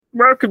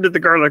Welcome to the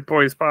Garlic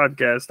Boys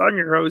podcast. I'm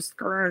your host,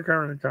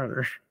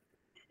 Connor.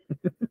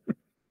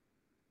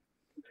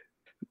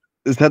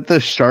 Is that the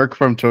shark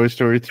from Toy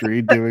Story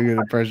 3 doing an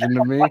impression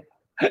of me?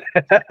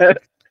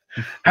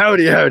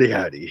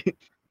 Howdy.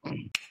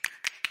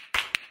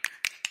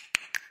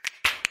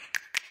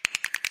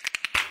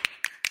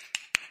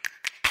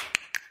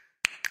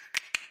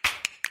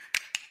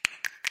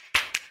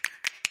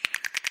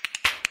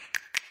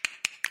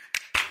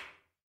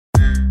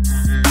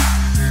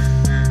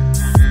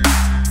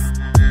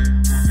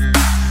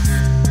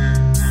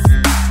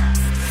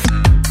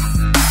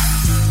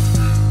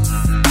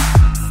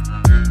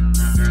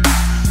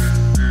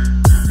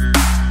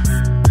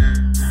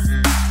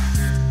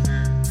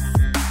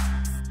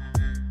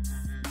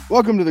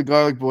 Welcome to the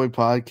Garlic Boy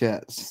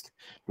podcast,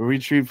 where we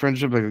treat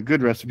friendship like a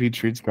good recipe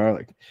treats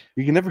garlic.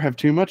 You can never have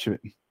too much of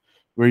it.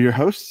 We're your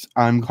hosts.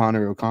 I'm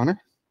Connor O'Connor.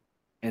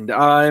 And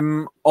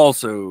I'm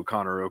also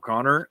Connor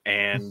O'Connor,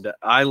 and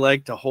I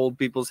like to hold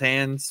people's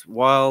hands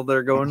while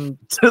they're going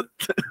to...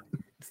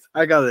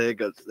 I got the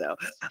hiccups now.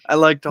 I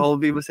like to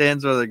hold people's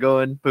hands while they're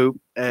going poop,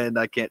 and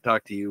I can't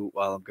talk to you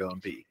while I'm going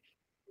pee.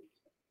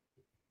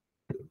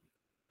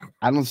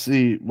 I don't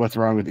see what's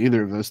wrong with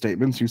either of those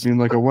statements. You seem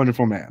like a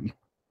wonderful man.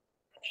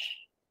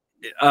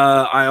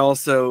 I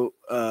also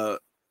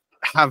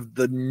have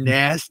the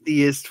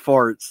nastiest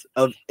farts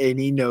of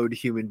any known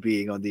human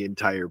being on the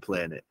entire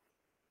planet.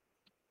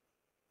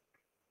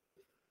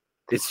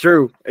 It's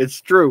true.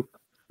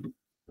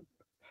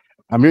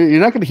 I mean, you're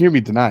not going to hear me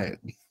deny it.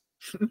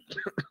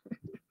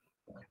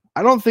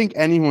 I don't think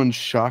anyone's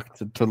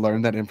shocked to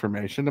learn that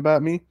information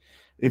about me.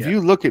 If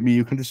you look at me,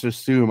 you can just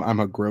assume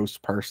I'm a gross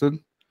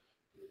person.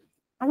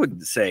 I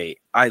wouldn't say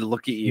I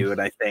look at you and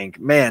I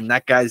think, man,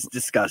 that guy's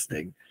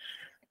disgusting.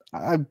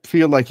 I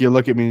feel like you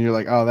look at me and you're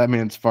like, oh, that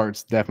man's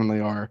farts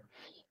definitely are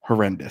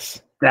horrendous.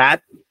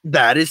 That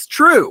is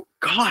true.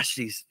 Gosh,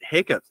 these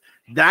hiccups.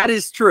 That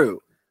is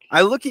true.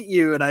 I look at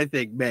you and I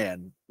think,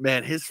 man,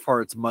 his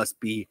farts must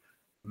be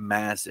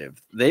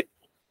massive. They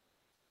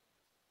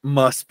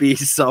must be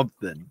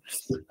something.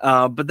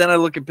 But then I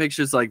look at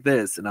pictures like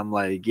this and I'm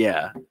like,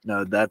 yeah,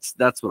 no, that's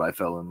what I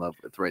fell in love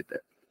with right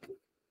there.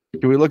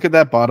 Can we look at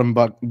that bottom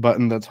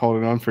button that's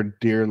holding on for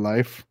dear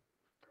life?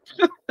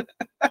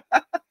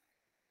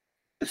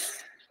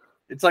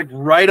 It's like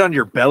right on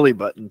your belly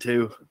button,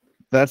 too.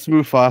 That's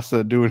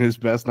Mufasa doing his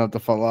best not to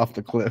fall off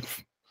the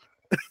cliff.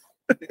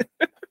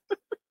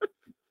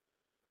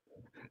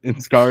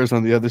 And Scar's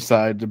on the other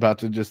side about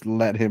to just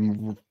let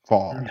him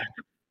fall.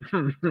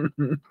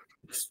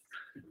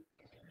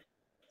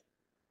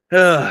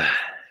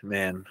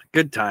 Man,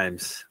 good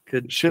times.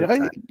 Should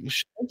I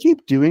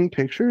keep doing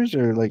pictures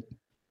or like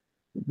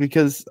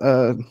because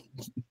I've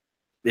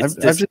just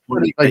started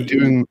like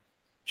doing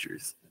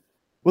pictures.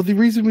 Well, the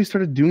reason we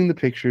started doing the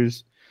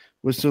pictures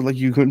was so like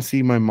you couldn't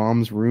see my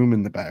mom's room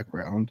in the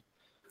background,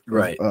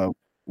 right?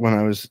 When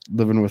I was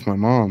living with my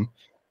mom,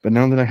 but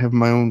now that I have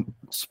my own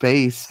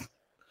space,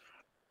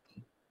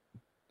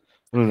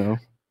 I don't know.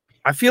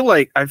 I feel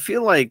like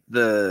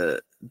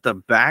the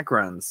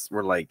backgrounds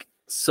were like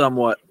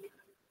somewhat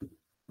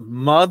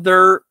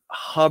Mother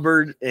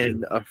Hubbard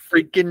in a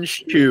freaking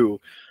shoe.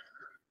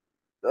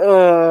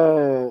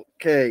 Oh,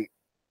 okay.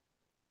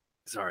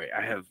 Sorry,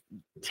 I have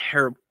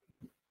terrible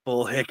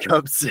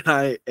hiccups and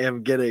I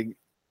am getting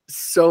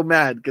so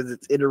mad because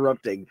it's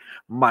interrupting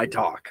my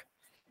talk.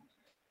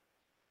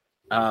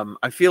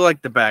 I feel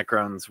like the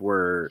backgrounds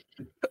were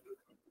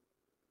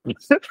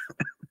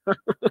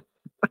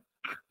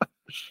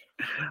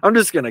I'm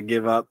just gonna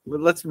give up.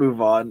 Let's move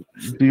on.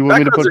 Do you want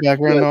me to put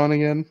background on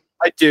again?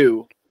 I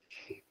do.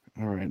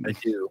 All right. I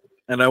do.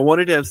 And I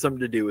wanted to have something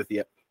to do with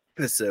the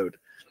episode.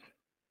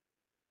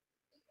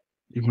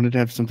 You wanted to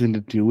have something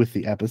to do with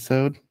the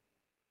episode?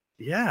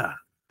 Yeah.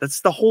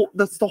 That's the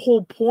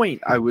whole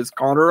point. I was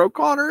Connor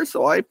O'Connor,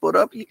 so I put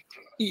up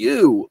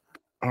you.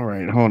 All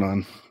right, hold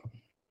on.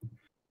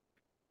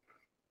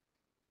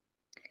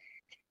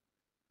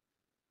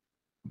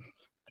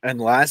 And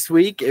last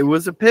week it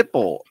was a pit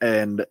bull,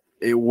 and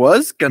it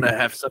was gonna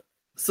have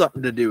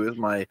something to do with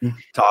my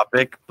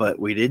topic, but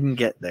we didn't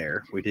get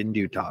there. We didn't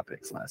do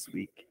topics last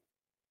week.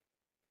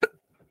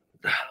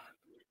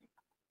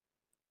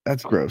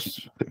 That's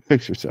gross.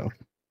 Fix yourself.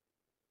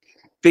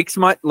 Fix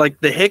my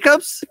the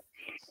hiccups?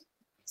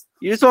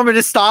 You just want me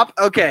to stop?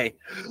 Okay.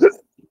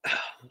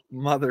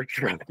 Mother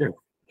trucker.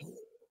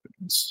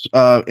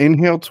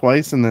 Inhale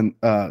twice and then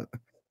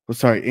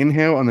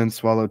inhale and then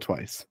swallow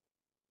twice.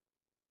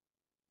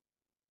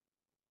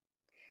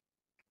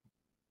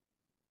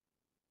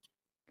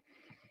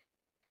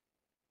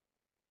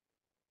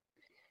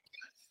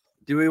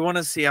 Do we want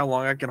to see how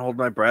long I can hold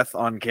my breath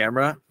on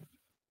camera?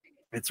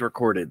 It's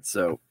recorded,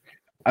 so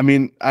I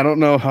mean, I don't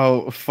know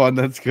how fun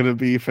that's going to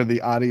be for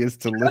the audience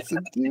to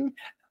listen to.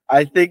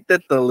 I think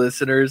that the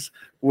listeners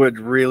would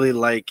really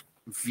like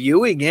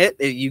viewing it.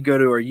 If you go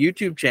to our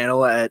YouTube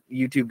channel at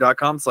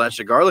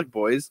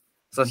youtube.com/thegarlicboys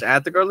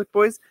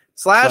 /@thegarlicboys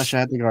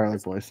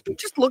 /@thegarlicboys.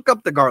 Just look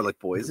up the Garlic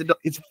Boys.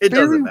 It's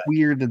very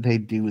weird that they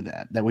do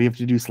that we have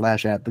to do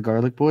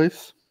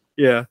 /@thegarlicboys.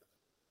 Yeah.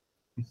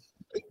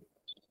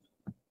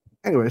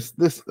 Anyways,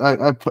 this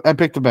I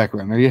picked the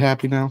background. Are you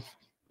happy now?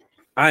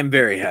 I'm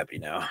very happy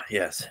now.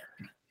 Yes.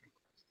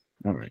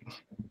 All right.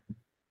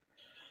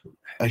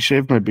 I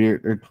shaved my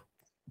beard or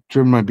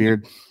trimmed my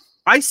beard.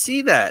 I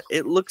see that.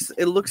 It looks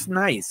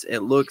nice. It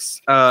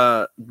looks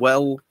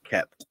well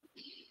kept.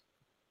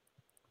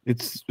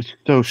 It's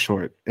so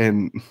short,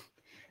 and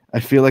I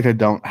feel like I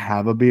don't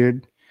have a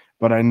beard,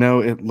 but I know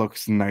it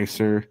looks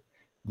nicer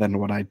than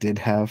what I did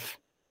have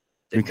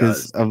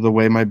because of the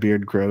way my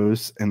beard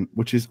grows, and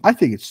which is I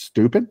think it's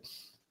stupid.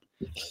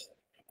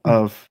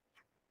 Well,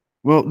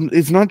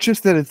 it's not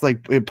just that it's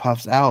like it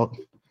puffs out.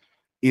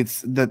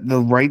 It's that the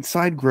right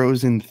side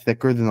grows in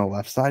thicker than the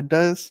left side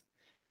does.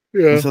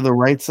 Yeah. And so the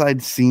right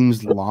side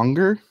seems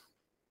longer.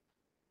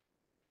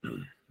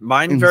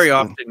 Mine very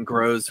often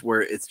grows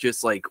where it's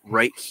just like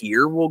right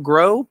here will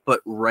grow,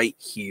 but right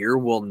here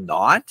will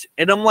not.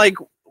 And I'm like,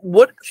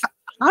 what?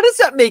 How does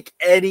that make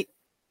any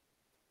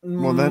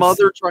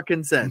mother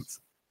trucking sense?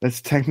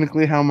 That's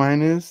technically how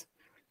mine is,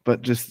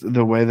 but just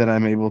the way that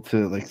I'm able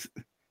to like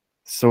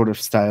sort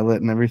of style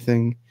it and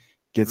everything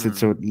gets it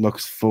so it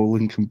looks full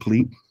and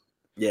complete.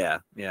 Yeah.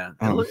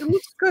 It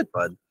looks good,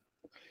 bud.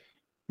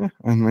 Yeah,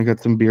 and I got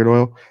some beard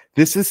oil.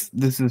 This is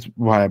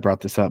why I brought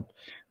this up.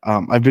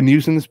 I've been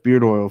using this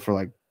beard oil for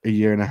like a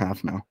year and a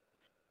half now.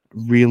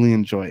 Really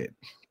enjoy it.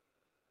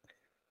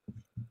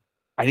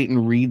 I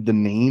didn't read the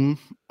name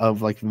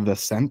of like the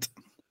scent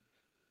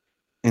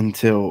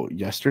until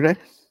yesterday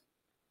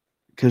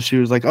because she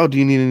was like, "Oh, do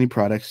you need any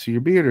products to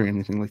your beard or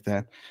anything like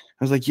that?"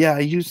 I was like, "Yeah, I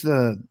use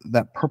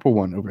that purple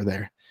one over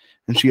there,"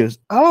 and she goes,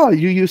 "Oh,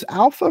 you use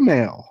Alpha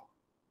Male."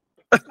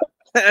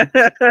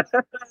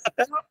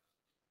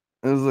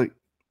 I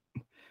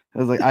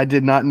was like, I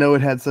did not know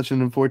it had such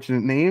an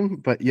unfortunate name,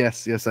 but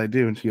yes, I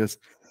do. And she goes,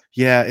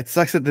 "Yeah, it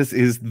sucks that this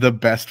is the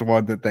best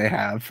one that they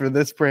have for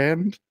this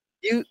brand."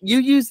 You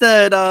use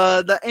that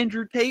the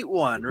Andrew Tate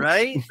one,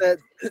 right? That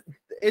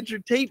Andrew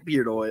Tate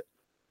beard oil.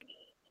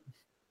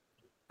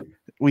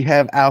 We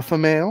have Alpha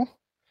Male.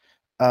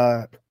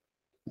 Never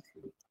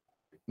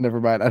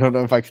mind. I don't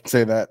know if I can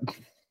say that.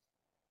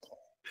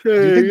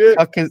 Do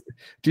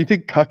you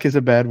think cuck is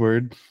a bad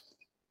word?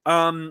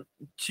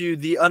 To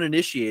the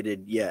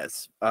uninitiated,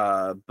 yes.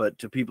 But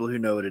to people who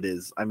know what it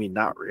is, I mean,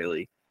 not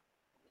really.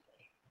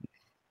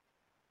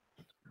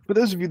 For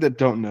those of you that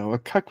don't know, a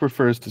cuck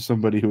refers to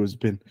somebody who has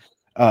been,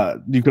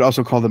 you could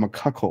also call them a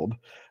cuckold,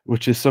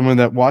 which is someone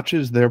that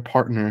watches their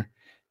partner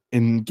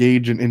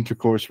engage in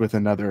intercourse with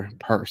another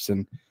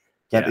person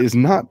that is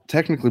not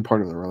technically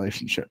part of the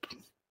relationship.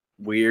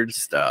 Weird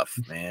stuff,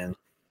 man.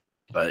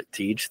 But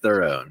to each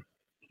their own.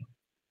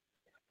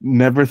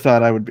 Never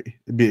thought I would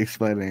be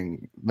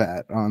explaining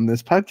that on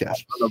this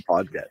podcast. On the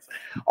podcast.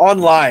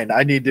 Online,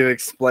 I need to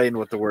explain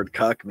what the word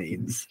cuck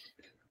means.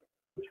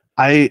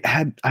 I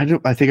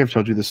think I've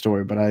told you the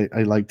story, but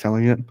I like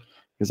telling it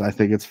because I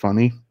think it's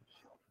funny.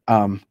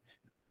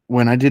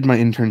 When I did my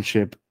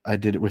internship, I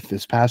did it with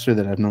this pastor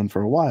that I've known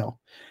for a while.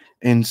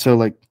 And so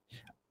like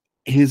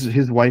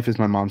his wife is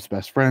my mom's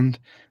best friend.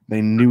 They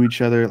knew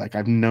each other. Like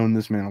I've known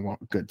this man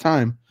a good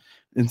time.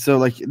 And so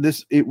like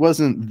it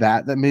wasn't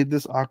that made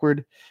this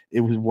awkward.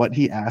 It was what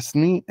he asked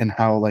me and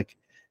how like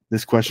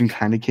this question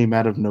kind of came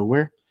out of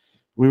nowhere.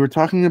 We were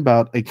talking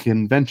about a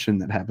convention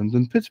that happens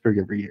in Pittsburgh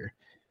every year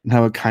and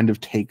how it kind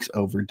of takes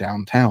over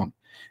downtown.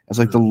 It's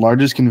like the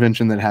largest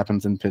convention that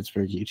happens in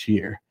Pittsburgh each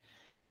year.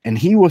 And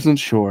he wasn't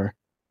sure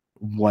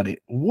what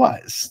it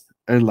was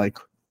or like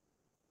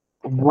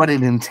what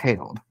it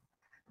entailed.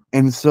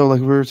 And so like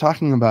we were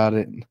talking about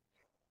it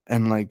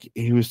and like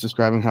he was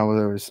describing how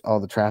there was all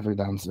the traffic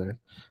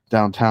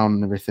downtown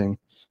and everything. I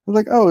was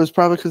like, "Oh, it's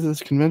probably because of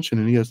this convention."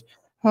 And he goes,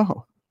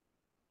 "Oh,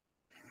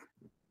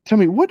 tell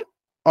me, what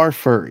are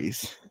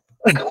furries?"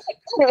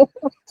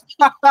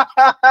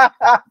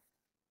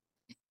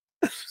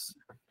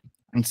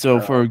 And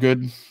so for a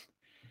good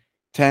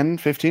 10,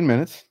 15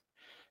 minutes,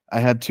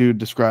 I had to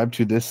describe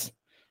to this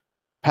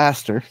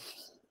pastor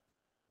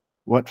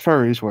what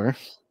furries were.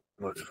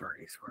 What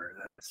furries were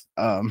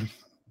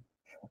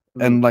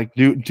and like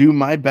do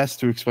my best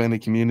to explain a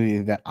community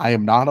that I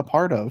am not a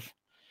part of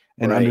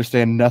and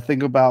understand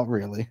nothing about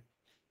really.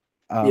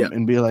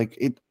 And be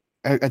like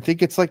I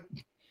think it's like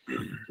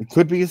it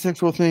could be a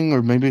sexual thing,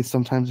 or maybe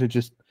sometimes they're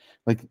just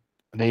like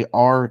they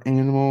are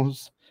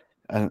animals,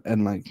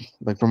 and like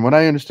from what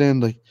I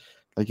understand, like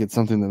it's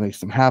something that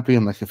makes them happy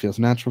and like it feels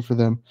natural for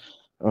them.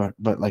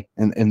 But like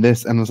in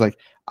this, and I was like,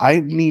 I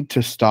need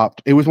to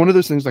stop. It was one of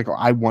those things like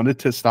I wanted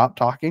to stop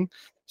talking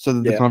so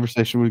that the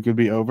conversation could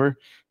be over,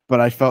 but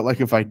I felt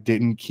like if I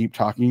didn't keep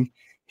talking,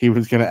 he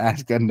was going to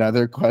ask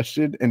another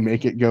question and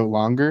make it go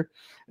longer.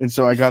 And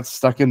so I got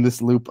stuck in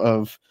this loop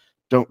of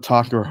don't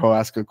talk or he'll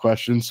ask a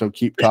question. So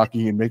keep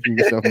talking and making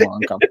yourself more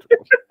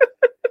uncomfortable.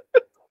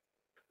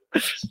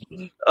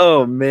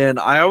 Oh man,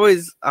 I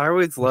always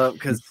love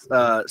because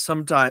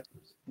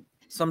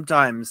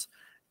sometimes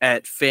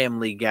at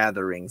family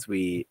gatherings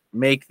we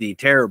make the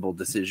terrible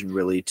decision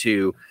really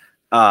to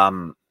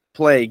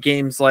play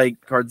games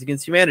like Cards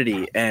Against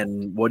Humanity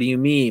and What Do You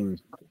Mean,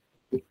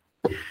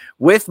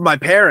 with my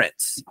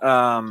parents.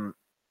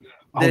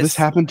 This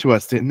happened to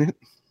us, didn't it?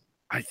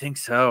 I think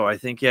so. I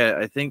think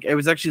it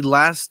was actually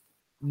last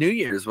New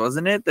Year's,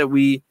 wasn't it? That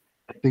we.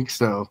 I think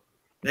so.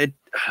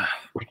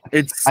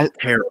 It's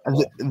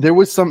terrible. There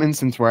was some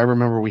instance where I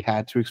remember we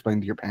had to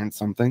explain to your parents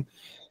something,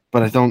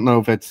 but I don't know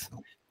if it's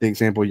the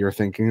example you're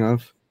thinking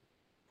of.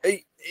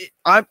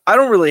 I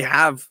don't really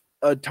have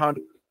a ton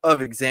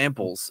of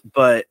examples,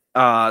 but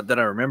that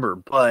I remember.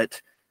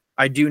 But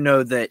I do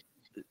know that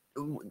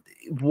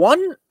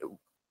one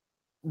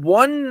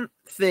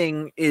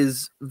thing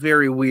is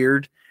very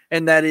weird,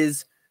 and that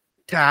is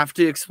to have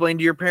to explain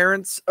to your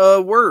parents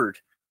a word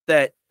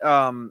that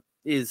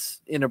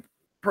is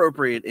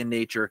inappropriate in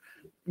nature.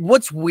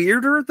 What's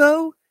weirder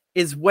though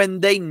is when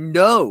they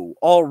know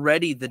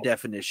already the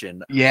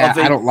definition of a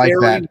I don't like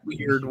that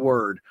weird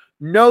word.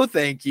 No,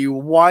 thank you.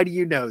 Why do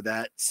you know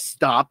that?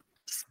 Stop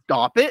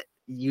it.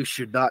 You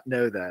should not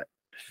know that.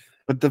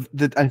 But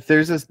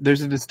there's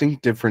a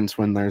distinct difference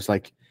when there's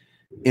like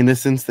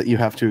innocence that you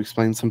have to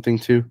explain something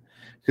to,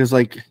 because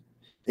like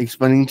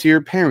explaining to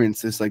your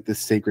parents is like this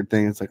sacred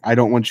thing. It's like, I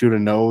don't want you to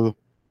know,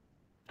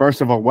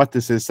 first of all, what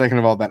this is, second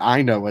of all, that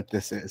I know what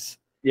this is.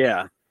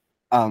 Yeah.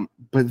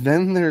 But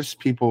then there's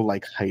people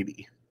like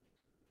Heidi,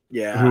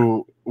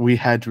 who we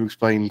had to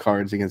explain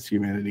Cards Against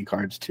Humanity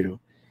cards to,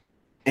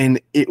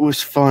 and it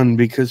was fun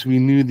because we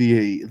knew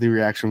the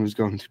reaction was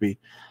going to be,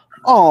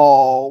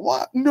 oh,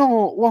 what?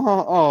 No,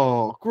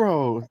 oh,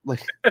 gross.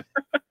 Like,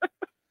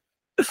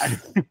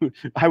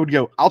 I would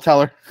go, I'll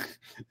tell her.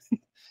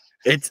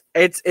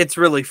 It's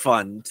really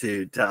fun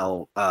to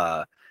tell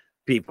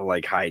people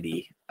like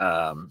Heidi.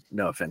 No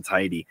offense,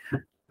 Heidi,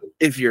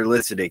 if you're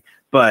listening,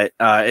 but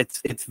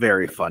it's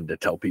very fun to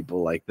tell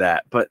people like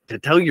that. But to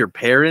tell your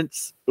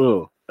parents,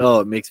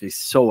 it makes me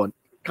so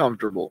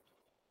uncomfortable.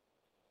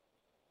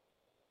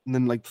 And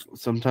then like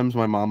sometimes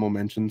my mom will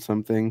mention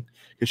something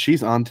because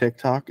she's on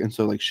TikTok, and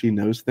so like she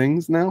knows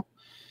things now,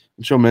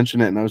 and she'll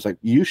mention it, and I was like,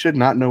 you should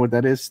not know what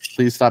that is.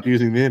 Please stop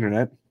using the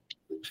internet.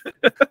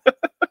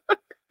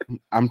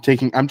 I'm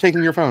taking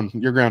your phone.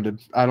 You're grounded.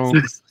 I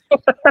don't.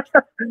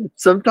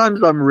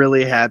 Sometimes I'm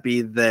really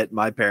happy that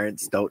my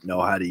parents don't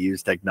know how to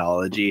use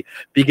technology,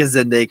 because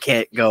then they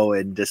can't go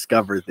and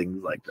discover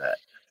things like that.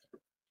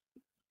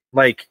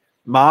 Like,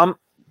 mom,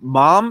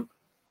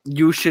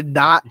 you should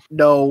not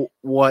know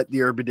what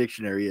the Urban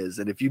Dictionary is.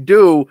 And if you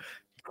do,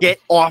 get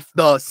off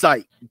the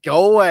site.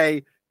 Go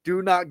away.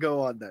 Do not go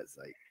on that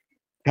site.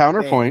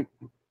 Counterpoint.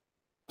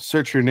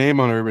 Search your name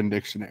on Urban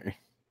Dictionary.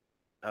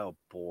 Oh,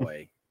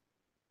 boy.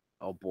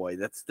 Oh, boy.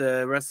 That's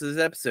the rest of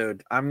this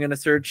episode. I'm going to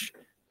search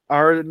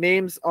our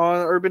names on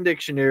Urban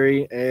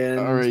Dictionary. And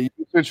all right,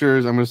 you search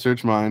yours. I'm going to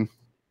search mine.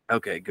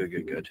 Okay,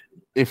 good.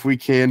 If we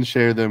can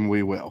share them,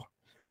 we will.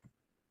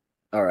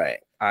 All right.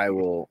 I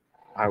will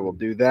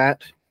do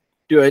that.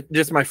 Do it.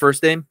 Just my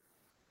first name?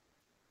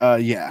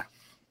 Yeah.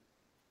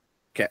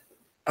 Okay.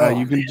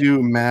 You can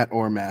do Matt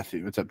or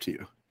Matthew. It's up to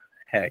you.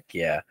 Heck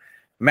yeah.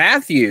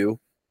 Matthew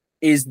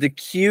is the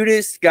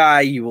cutest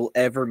guy you will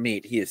ever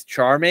meet. He is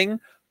charming,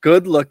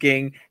 good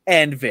looking,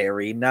 and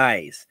very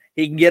nice.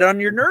 He can get on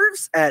your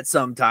nerves at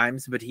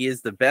sometimes, but he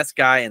is the best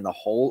guy in the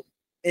whole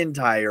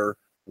entire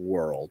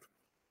world.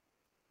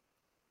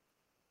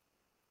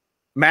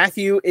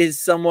 Matthew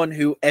is someone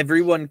who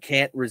everyone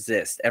can't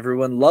resist.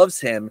 Everyone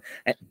loves him,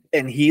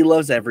 and he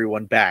loves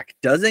everyone back.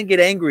 Doesn't get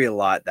angry a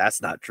lot.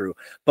 That's not true.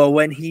 But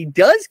when he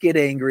does get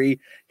angry,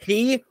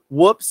 he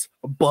whoops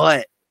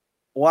butt.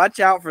 Watch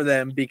out for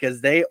them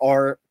because they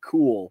are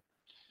cool.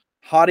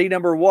 Hottie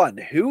number 1.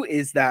 Who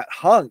is that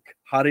hunk?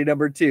 Hottie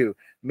number 2.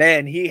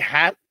 Man, he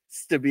has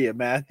to be a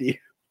Matthew.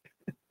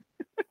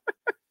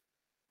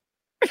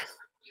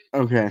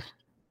 Okay.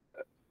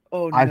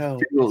 Oh, no. I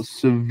feel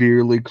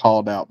severely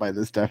called out by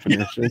this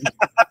definition.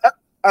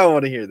 I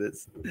want to hear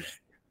this.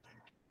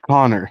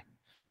 Connor,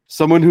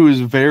 someone who is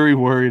very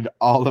worried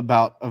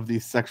about all of the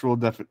sexual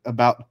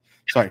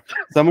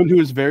someone who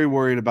is very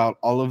worried about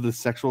all of the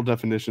sexual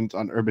definitions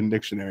on Urban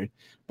Dictionary,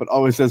 but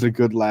always has a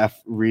good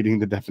laugh reading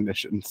the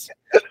definitions.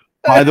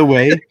 By the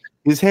way,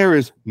 his hair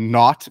is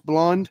not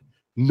blonde,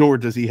 nor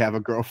does he have a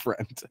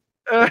girlfriend.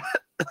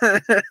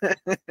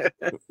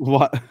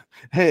 What?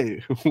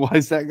 Hey, why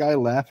is that guy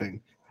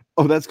laughing?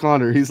 Oh, that's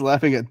Connor. He's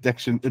laughing at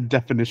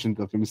definitions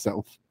of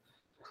himself.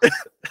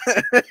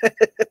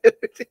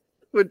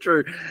 Which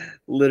we're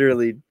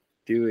literally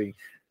doing.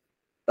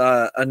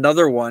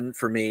 Another one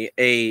for me,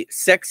 a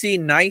sexy,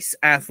 nice,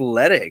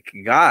 athletic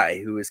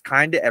guy who is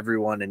kind to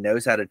everyone and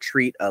knows how to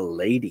treat a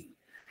lady.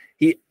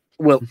 He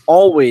will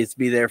always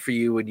be there for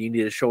you when you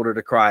need a shoulder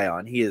to cry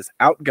on. He is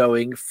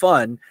outgoing,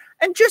 fun,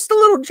 and just a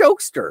little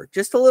jokester.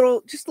 Just a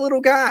little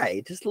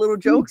guy. Just a little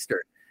jokester.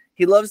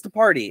 He loves to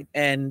party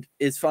and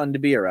is fun to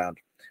be around.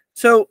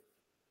 So,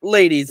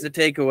 ladies, the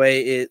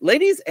takeaway is,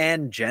 ladies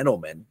and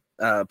gentlemen,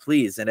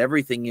 please, and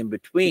everything in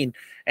between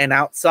and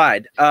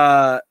outside.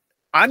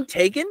 I'm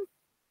taken.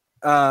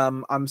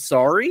 I'm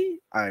sorry.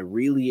 I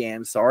really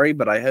am sorry,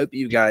 but I hope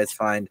you guys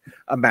find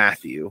a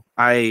Matthew.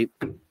 I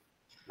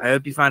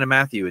hope you find a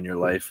Matthew in your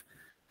life.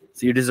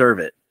 So you deserve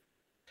it.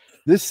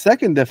 This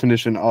second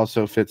definition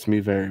also fits me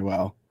very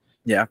well.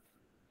 Yeah.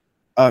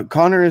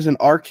 Connor is an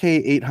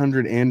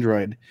RK-800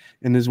 android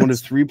and is one of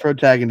 3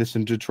 protagonists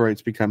in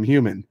Detroit's Become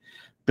Human.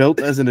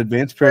 Built as an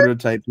advanced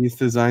prototype, he's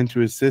designed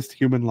to assist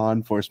human law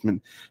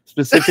enforcement,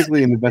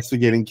 specifically in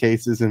investigating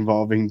cases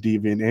involving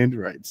deviant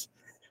androids.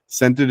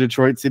 Sent to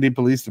Detroit City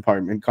Police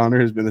Department,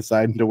 Connor has been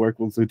assigned to work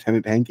with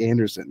Lieutenant Hank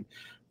Anderson.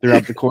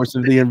 Throughout the course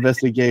of the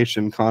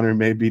investigation, Connor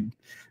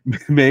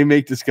may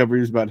make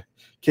discoveries about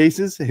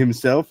cases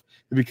himself,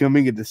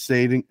 becoming a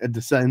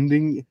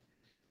descending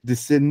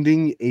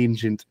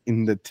agent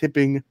in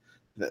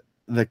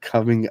the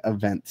coming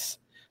events.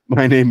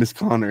 My name is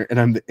Connor, and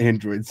I'm the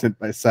android sent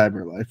by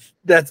CyberLife.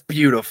 That's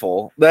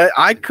beautiful. That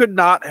I could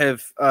not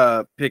have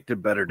picked a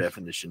better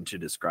definition to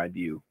describe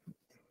you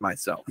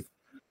myself,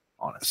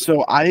 honestly.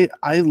 So I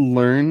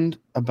learned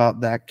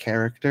about that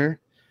character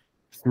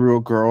through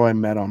a girl I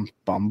met on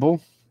Bumble,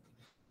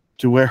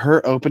 to where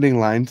her opening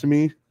line to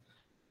me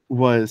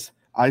was,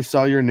 "I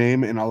saw your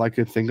name, and all I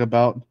could think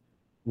about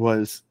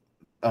was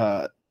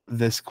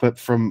this clip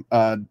from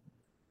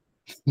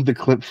the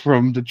clip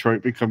from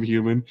Detroit Become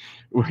Human,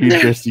 where he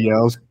just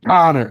yells,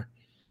 'Connor,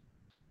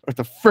 what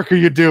the frick are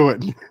you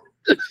doing?'"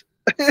 I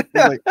was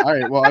like, all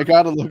right, well, I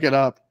gotta look it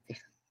up.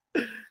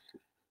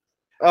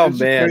 Oh it's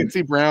man,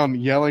 Clancy Brown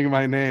yelling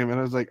my name, and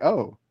I was like,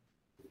 oh.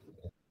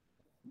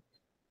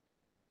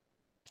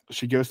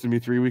 She ghosted me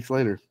 3 weeks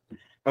later.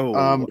 oh,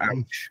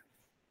 ouch.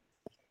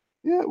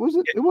 Yeah, it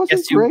wasn't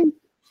great.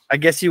 I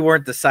guess you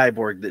weren't the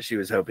cyborg that she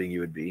was hoping you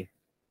would be.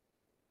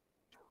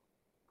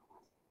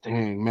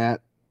 Dang,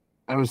 Matt,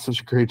 that was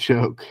such a great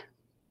joke.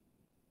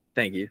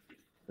 Thank you.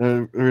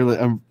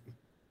 Really,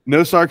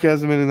 no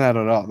sarcasm in that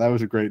at all. That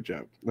was a great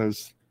joke. That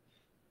was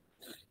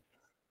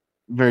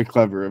very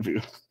clever of you.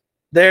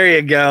 There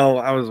you go.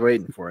 I was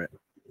waiting for it.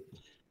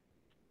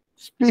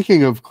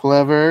 Speaking of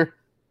clever,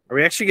 are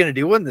we actually going to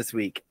do one this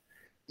week?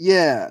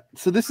 Yeah.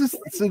 So this is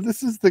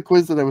the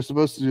quiz that I was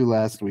supposed to do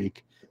last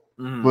week,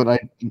 but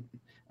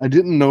I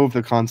didn't know if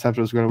the concept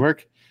was going to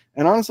work,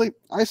 and honestly,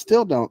 I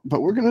still don't.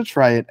 But we're going to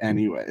try it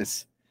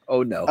anyways.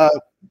 Oh no!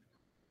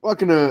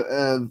 Welcome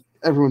to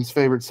everyone's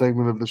favorite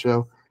segment of the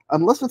show.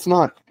 Unless it's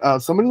not,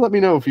 somebody let me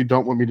know if you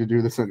don't want me to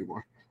do this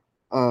anymore.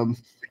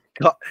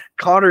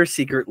 Connor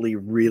secretly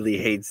really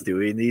hates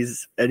doing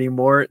these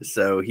anymore,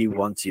 so he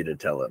wants you to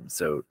tell him.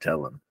 So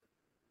tell him.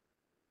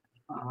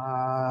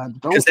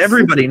 Because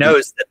everybody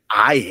knows that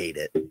I hate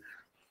it.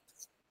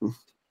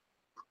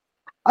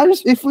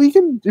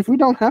 If we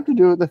don't have to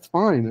do it, that's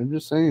fine. I'm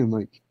just saying,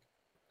 like,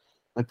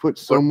 I put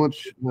so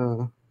much.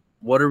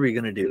 What are we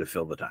gonna do to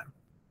fill the time?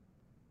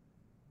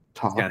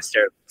 Talk. Gonna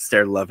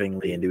stare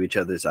lovingly into each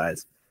other's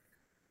eyes.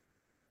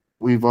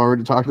 We've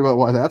already talked about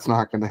why that's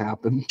not going to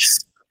happen.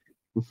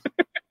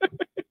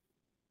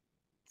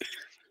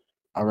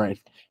 All right.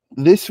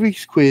 This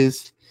week's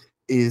quiz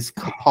is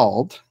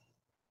called,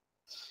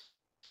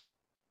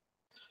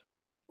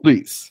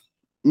 please,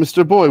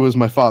 Mr. Boy was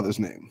my father's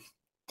name.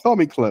 Call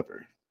me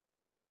clever.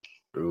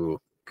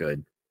 Ooh,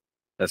 good.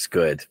 That's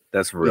good.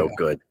 That's real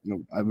good.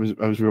 No, I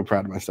was real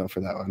proud of myself for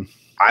that one.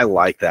 I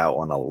like that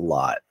one a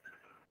lot.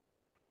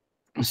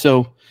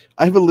 So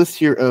I have a list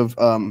here of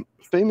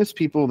famous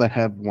people that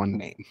have one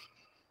name.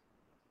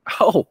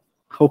 Oh,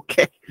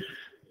 okay.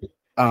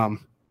 An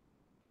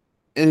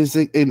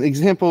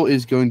example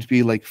is going to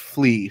be like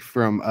Flea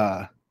from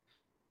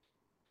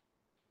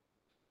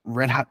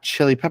Red Hot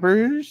Chili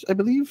Peppers, I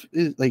believe.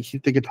 Is like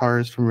the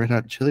guitarist from Red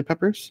Hot Chili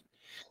Peppers.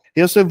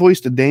 He also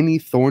voiced Danny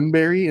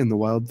Thornberry in the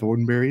Wild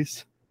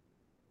Thornberries.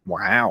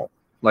 Wow.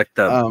 Like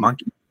the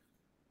monkey?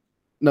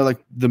 No,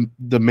 like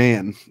the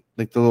man,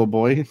 like the little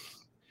boy.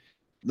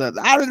 His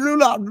name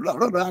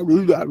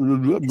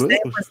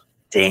was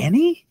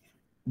Danny?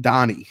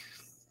 Donnie.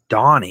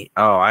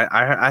 Oh,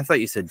 I thought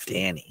you said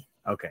Danny.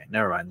 Okay,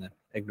 never mind then.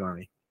 Ignore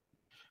me.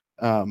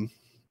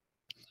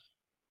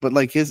 But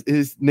like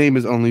his name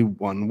is only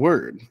one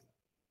word.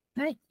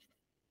 Hey.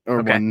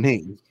 Or one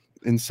name.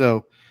 And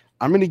so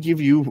I'm going to give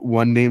you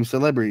one name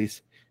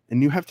celebrities,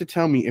 and you have to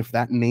tell me if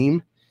that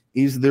name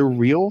is their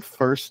real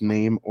first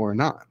name or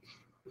not.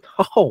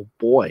 Oh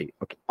boy.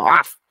 Okay.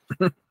 Off.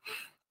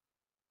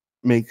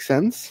 Make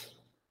sense?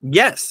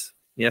 Yes.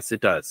 Yes, it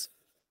does.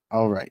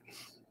 All right.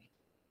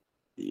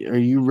 Are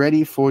you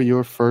ready for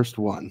your first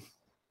one?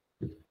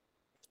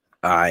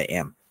 I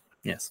am.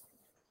 Yes.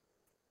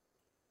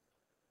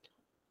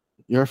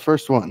 Your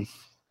first one.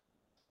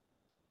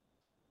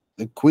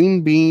 The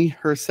Queen Bee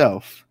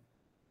herself.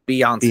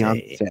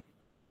 Beyonce.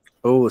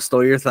 Oh,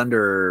 stole your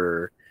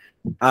thunder.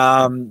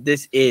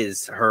 This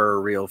is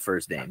her real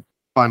first name.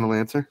 Final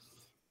answer?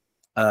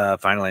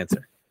 Final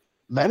answer.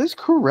 That is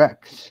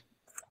correct.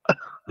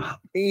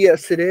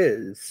 Yes, it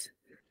is.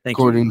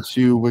 According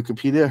to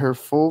Wikipedia, her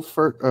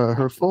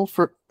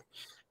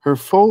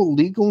full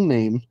legal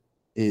name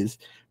is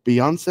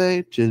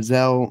Beyonce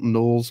Giselle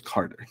Knowles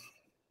Carter.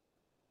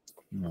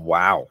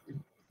 Wow.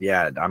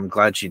 Yeah, I'm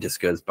glad she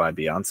just goes by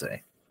Beyonce.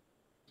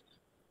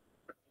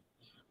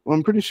 Well,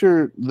 I'm pretty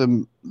sure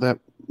that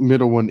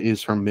middle one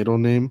is her middle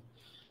name.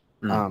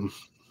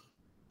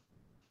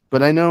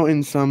 But I know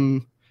in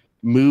some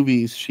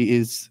movies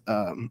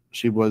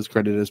she was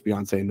credited as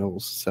Beyonce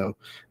Knowles. So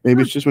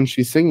maybe it's just when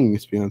she's singing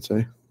it's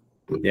Beyonce.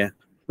 Yeah.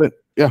 But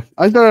yeah,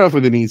 I started off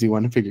with an easy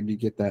one. I figured you'd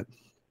get that.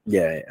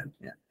 Yeah.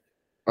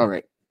 All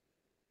right.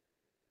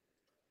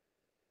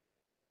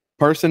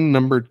 Person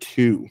number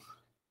 2.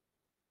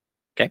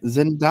 Okay.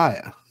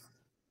 Zendaya.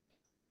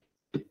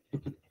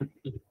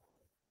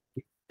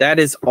 That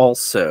is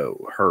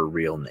also her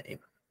real name.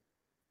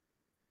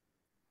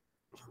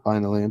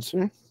 Final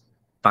answer.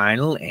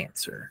 Final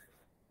answer.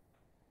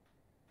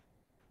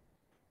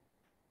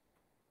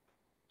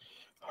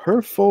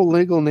 Her full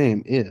legal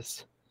name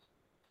is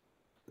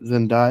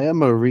Zendaya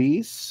Marie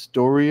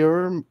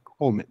Storier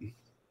Coleman.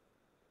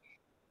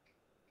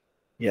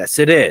 Yes,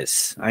 it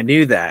is. I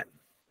knew that.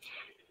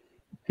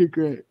 You're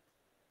great.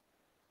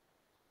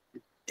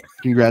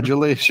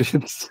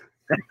 Congratulations.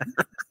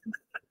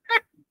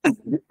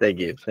 Thank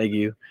you.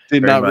 Did very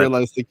not much.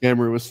 realize the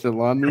camera was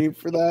still on me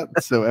for that,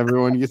 so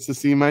everyone gets to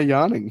see my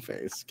yawning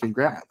face.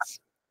 Congrats.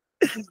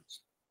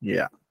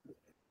 Yeah.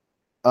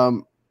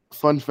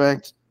 Fun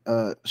fact,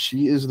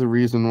 she is the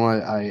reason why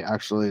I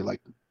actually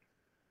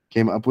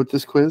came up with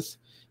this quiz,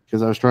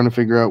 because I was trying to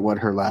figure out what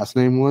her last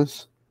name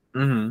was.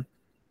 Mm-hmm.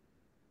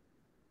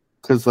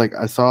 Because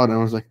I saw it and I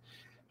was like,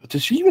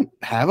 does she even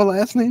have a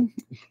last name?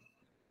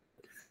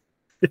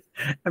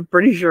 I'm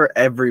pretty sure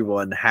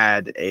everyone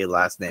had a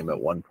last name at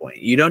one point.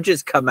 You don't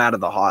just come out of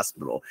the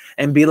hospital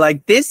and be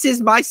like, this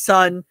is my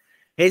son.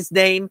 His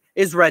name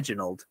is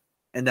Reginald.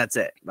 And that's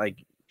it.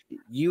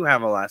 You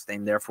have a last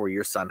name, therefore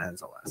your son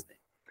has a last name.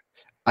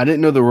 I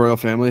didn't know the royal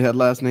family had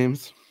last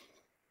names.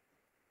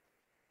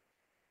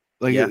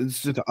 Yeah.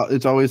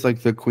 It's always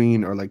the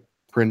Queen or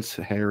Prince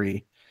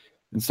Harry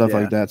and stuff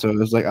like that. So it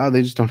was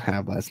they just don't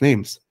have last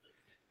names.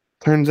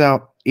 Turns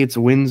out it's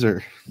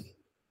Windsor.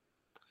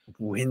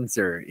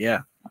 Windsor,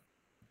 yeah.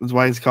 That's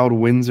why it's called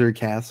Windsor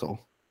Castle.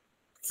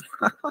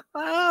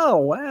 Oh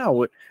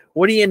wow!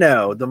 What do you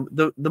know?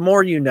 The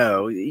more you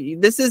know.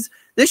 This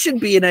should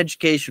be an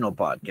educational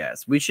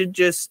podcast. We should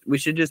just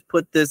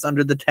put this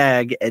under the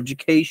tag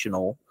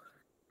educational,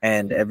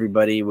 and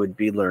everybody would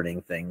be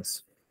learning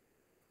things.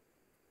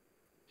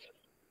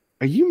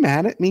 Are you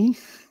mad at me?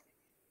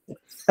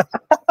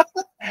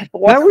 That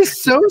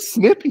was so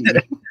snippy.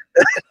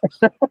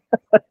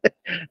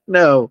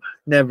 No,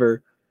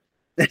 never.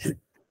 I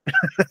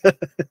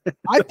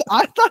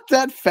thought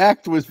that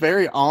fact was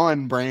very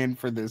on brand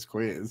for this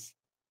quiz.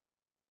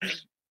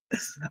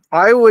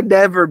 I would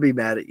never be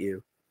mad at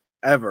you.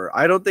 Ever.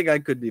 I don't think I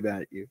could be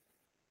mad at you.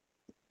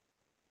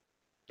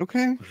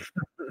 Okay.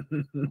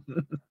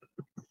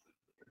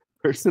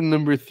 Person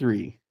number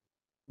 3.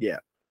 Yeah.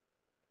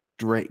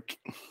 Drake.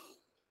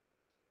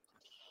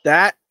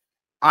 That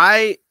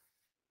I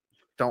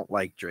don't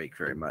like Drake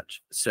very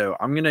much. So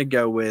I'm going to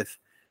go with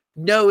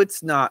no,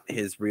 it's not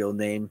his real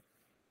name.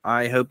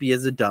 I hope he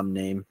has a dumb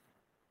name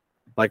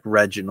like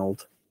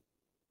Reginald.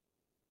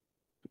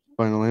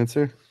 Final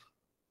answer?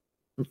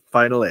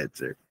 Final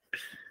answer.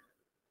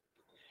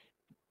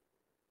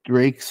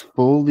 Drake's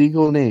full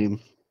legal name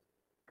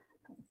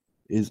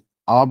is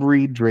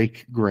Aubrey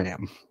Drake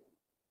Graham.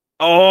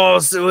 Oh,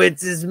 so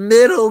it's his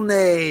middle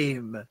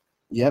name.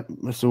 Yep.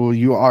 So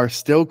you are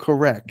still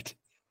correct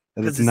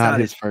that it's not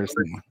his first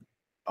name.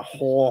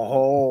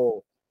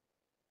 Oh,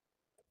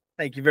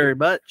 thank you very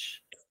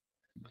much.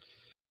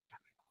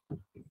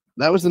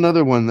 That was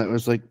another one that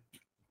was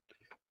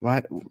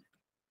what?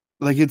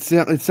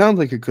 It sounds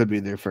like it could be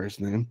their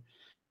first name.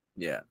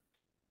 Yeah.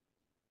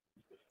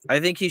 I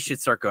think he should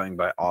start going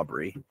by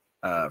Aubrey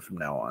from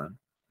now on.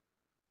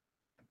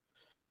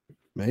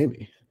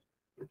 Maybe.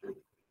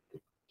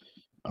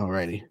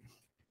 Alrighty.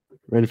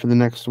 Ready for the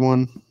next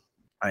one?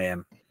 I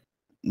am.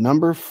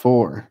 Number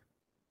 4.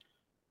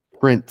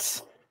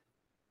 Prince.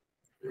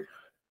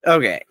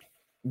 Okay.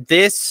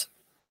 This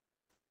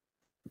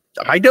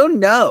I don't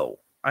know.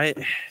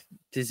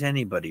 Does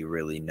anybody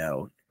really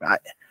know?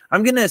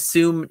 I'm gonna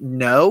assume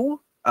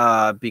no,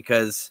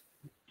 because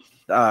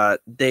did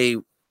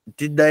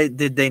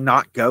they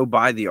not go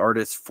by the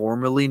artist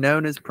formerly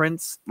known as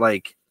Prince?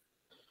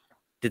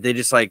 Did they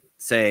just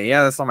say,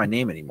 yeah, that's not my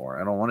name anymore?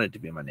 I don't want it to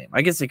be my name.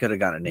 I guess they could have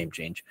gotten a name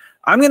change.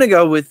 I'm gonna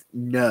go with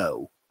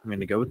no.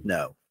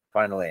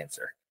 Final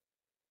answer.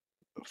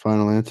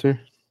 Final answer?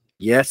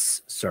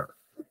 Yes, sir.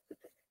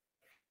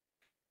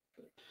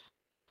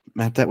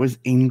 Matt, that was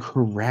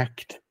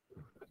incorrect.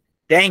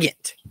 Dang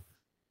it.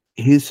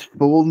 His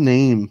full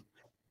name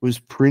was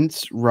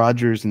Prince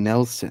Rogers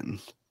Nelson.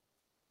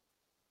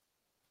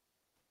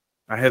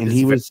 I hope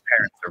his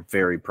parents are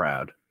very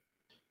proud.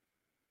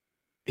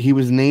 He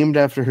was named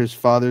after his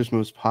father's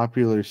most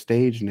popular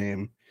stage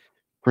name,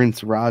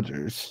 Prince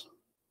Rogers.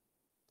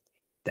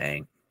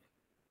 Dang.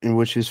 In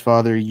which his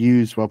father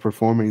used while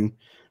performing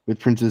with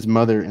Prince's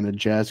mother in a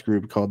jazz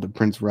group called the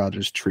Prince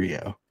Rogers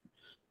Trio.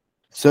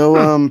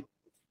 So,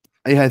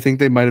 I think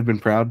they might have been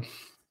proud.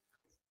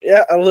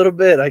 Yeah, a little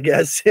bit, I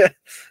guess. Yeah.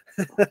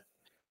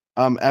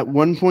 At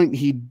one point,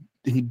 he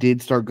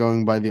did start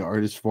going by the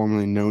artist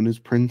formerly known as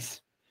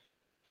Prince,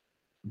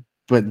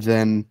 but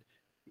then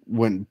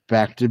went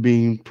back to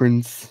being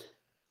Prince.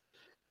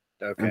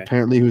 Okay. And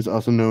apparently, he was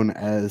also known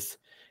as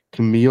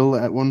Camille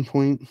at one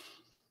point.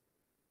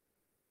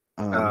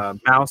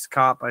 Mouse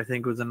Cop, I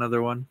think, was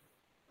another one.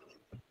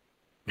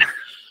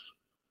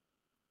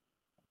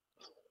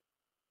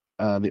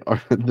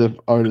 The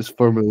artist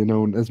formerly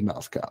known as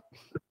Mouse Cop.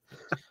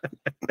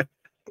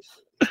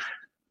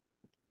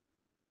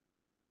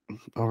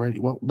 Alrighty,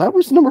 well, that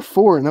was number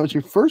 4, and that was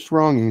your first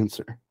wrong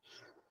answer.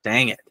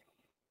 Dang it.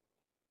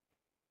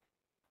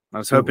 I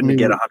was hoping to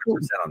get 100%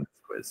 on this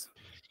quiz.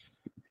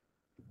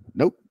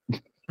 Nope.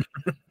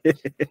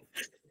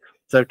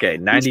 It's okay.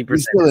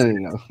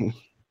 90%.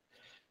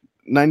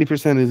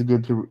 90% is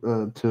good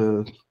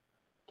to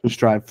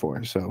strive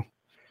for. So,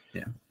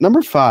 yeah.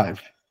 Number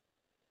 5,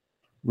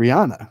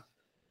 Rihanna.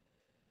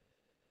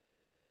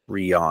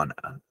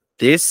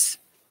 This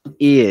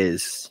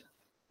is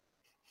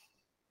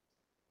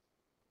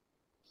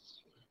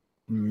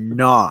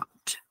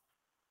not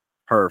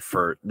her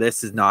first.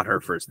 This is not her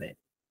first name.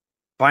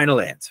 Final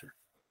answer.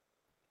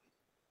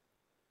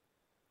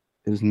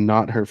 It is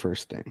not her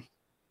first name.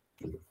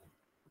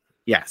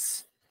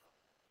 Yes.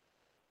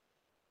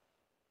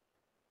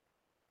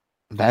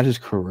 That is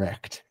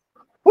correct.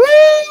 Woo!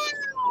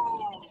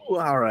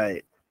 All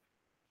right.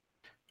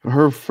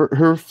 Her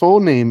full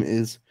name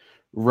is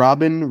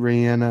Robin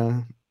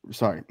Rihanna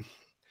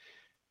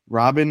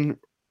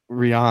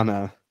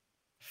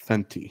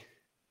Fenty.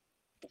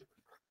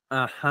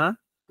 I'm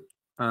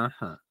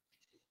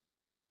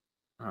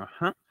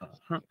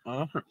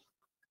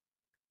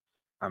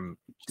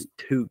just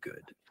too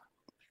good.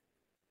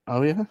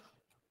 Oh, yeah?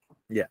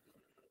 Yeah.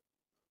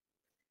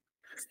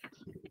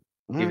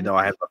 All Even right. though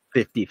I have a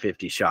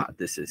 50-50 shot.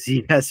 This is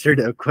yes or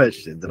no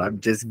questions, and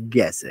I'm just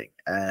guessing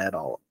at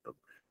all of them.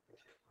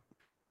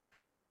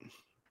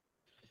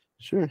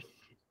 Sure.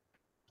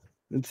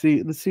 Let's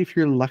see if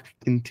your luck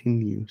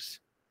continues.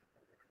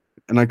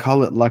 And I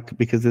call it luck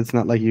because it's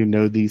not like you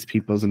know these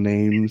people's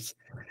names.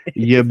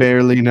 You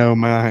barely know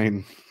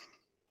mine.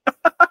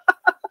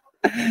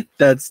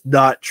 That's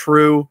not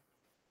true.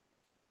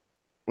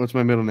 What's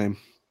my middle name?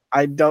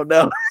 I don't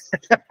know.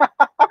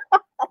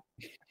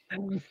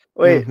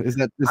 Wait, is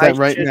that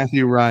right,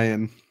 Matthew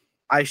Ryan?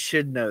 I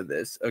should know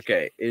this.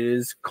 Okay, it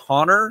is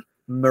Connor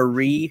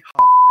Marie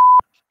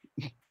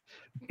Hoffman.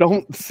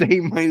 Don't say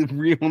my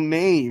real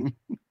name.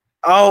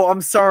 Oh,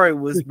 I'm sorry.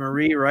 Was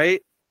Marie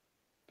right?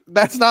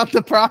 That's not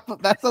the problem.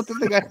 That's not the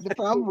thing I have the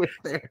problem with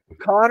there.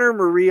 Connor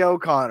Marie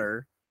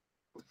O'Connor.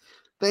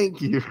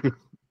 Thank you.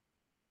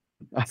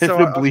 I have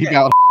to bleep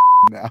out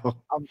now.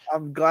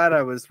 I'm glad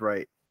I was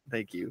right.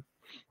 Thank you.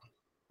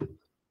 All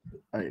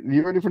right,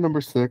 you ready for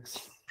number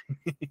 6?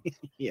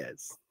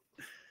 Yes.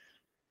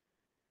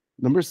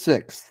 Number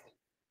 6,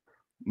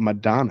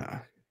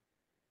 Madonna.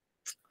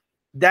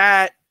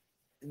 That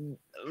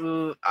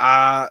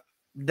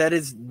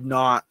is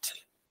not.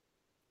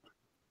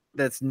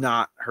 That's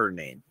not her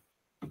name.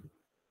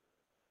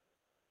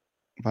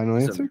 Final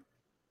answer?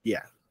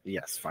 Yeah.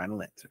 Yes.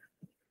 Final answer.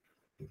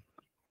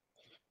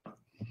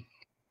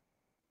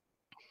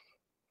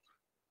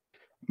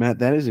 Matt,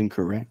 that is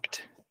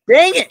incorrect.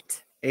 Dang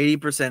it!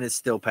 80% is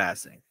still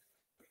passing.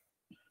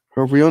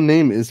 Her real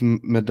name is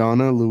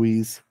Madonna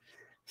Louise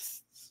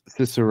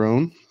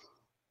Cicerone.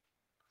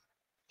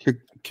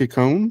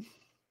 Ciccone?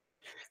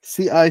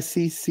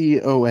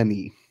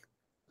 Ciccone.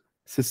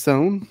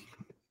 Ciccone?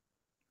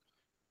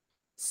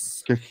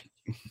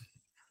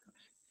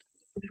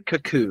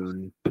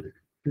 Cocoon.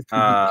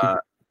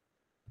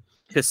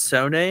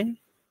 Cassone?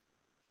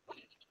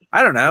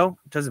 I don't know.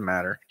 It doesn't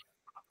matter.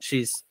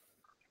 She's,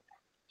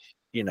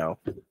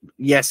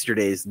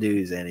 yesterday's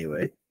news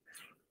anyway.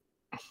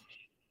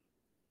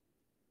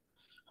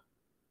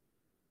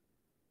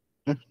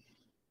 I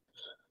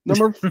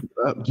don't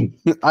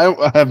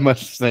have much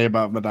to say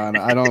about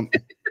Madonna. I don't.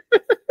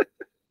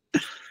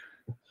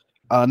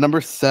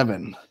 Number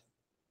 7,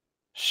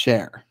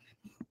 Cher.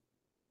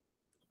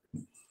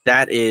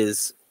 That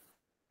is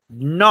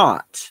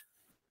not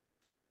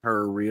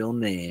her real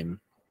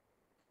name.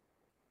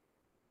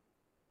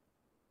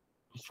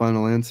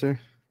 Final answer?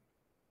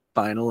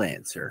 Final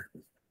answer.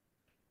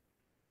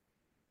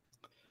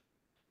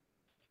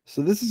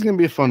 So this is going to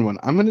be a fun one.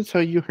 I'm going to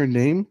tell you her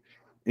name,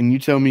 and you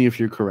tell me if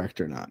you're correct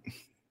or not.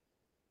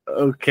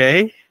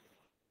 Okay.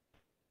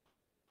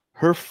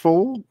 Her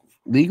full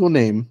legal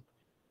name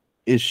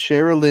is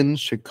Sherilyn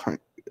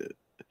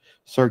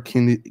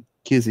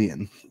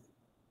Sarkisian.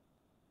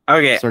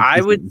 Okay,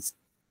 Sarkisian.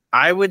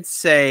 I would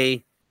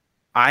say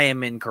I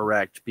am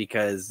incorrect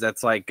because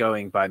that's like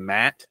going by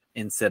Matt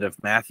instead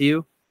of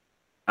Matthew.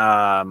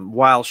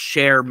 While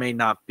Cher may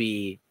not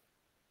be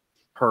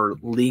her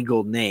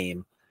legal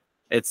name,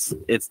 it's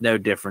no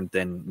different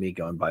than me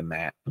going by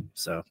Matt.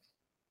 So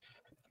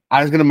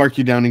I was going to mark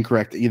you down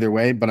incorrect either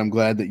way, but I'm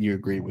glad that you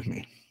agree with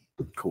me.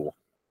 Cool.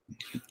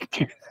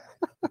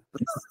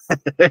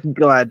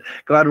 glad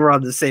we're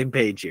on the same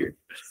page here.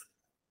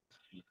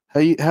 How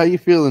you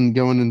feeling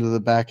going into the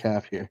back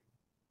half here?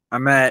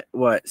 I'm at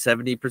what,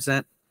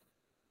 70%?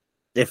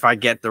 If I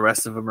get the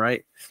rest of them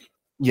right.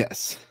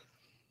 Yes.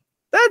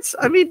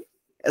 I mean,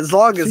 as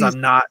long as C's,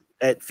 I'm not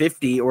at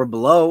 50 or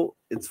below,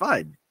 it's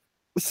fine.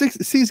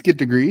 C's get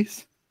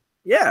degrees.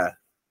 Yeah,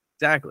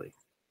 exactly.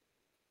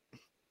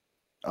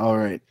 All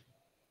right.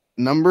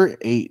 Number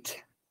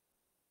 8.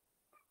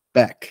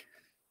 Beck.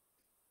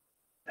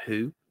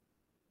 Who?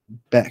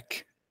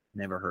 Beck.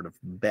 Never heard of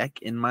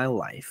Beck in my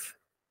life.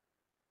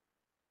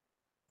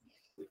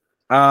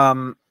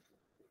 Um,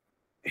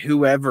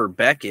 whoever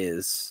Beck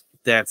is,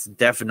 that's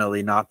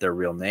definitely not their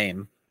real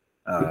name.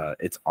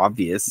 It's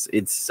obvious.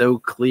 It's so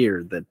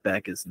clear that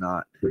Beck is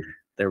not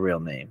their real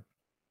name.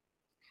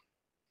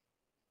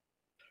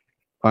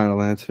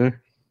 Final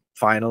answer.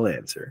 Final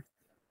answer.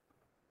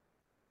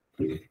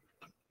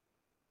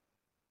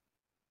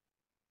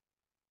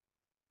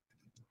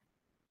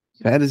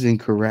 That is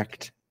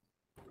incorrect.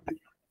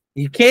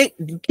 You can't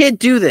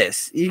do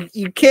this.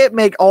 You can't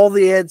make all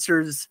the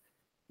answers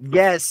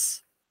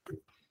yes.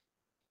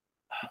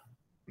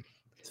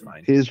 It's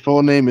fine. His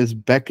full name is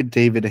Beck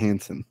David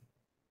Hansen.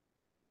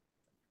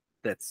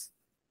 That's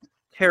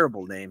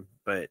terrible name,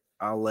 but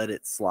I'll let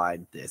it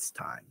slide this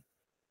time.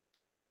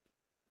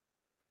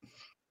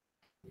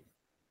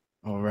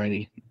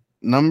 Alrighty.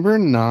 Number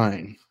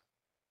 9.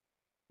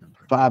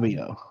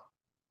 Fabio.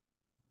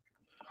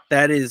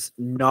 That is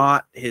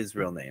not his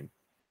real name.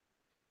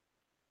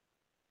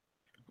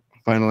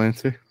 Final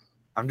answer.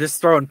 I'm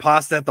just throwing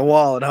pasta at the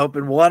wall and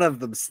hoping one of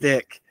them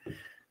stick.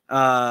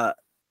 Final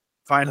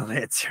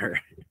answer.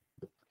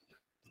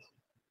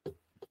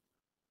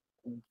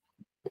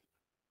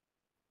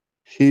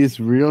 His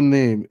real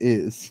name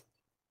is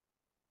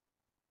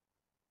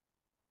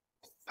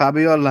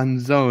Fabio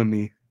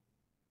Lanzoni.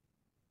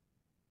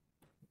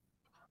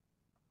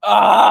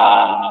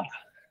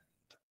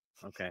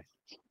 Okay.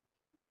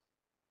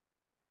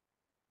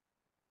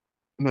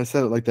 I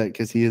said it like that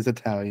because he is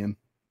Italian.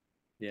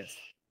 Yes.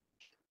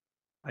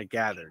 I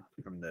gathered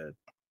from the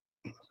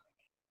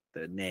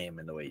name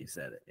and the way you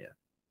said it. Yeah.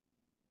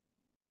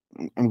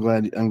 I'm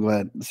glad.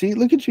 See,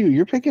 look at you.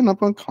 You're picking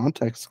up on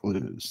context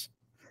clues.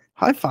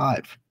 High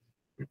five.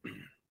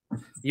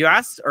 You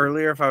asked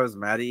earlier if I was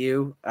mad at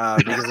you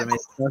because I made a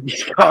funny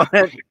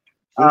comment.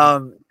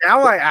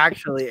 Now I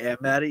actually am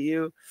mad at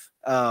you.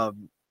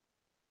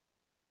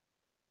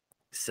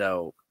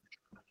 So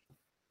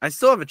I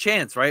still have a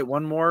chance, right?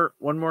 One more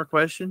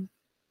question.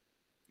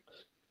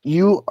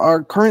 You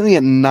are currently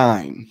at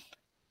 9.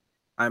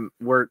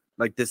 We're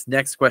like this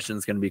next question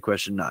is going to be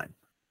question 9.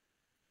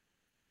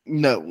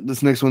 No,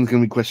 this next one's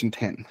gonna be question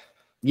 10.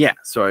 Yeah,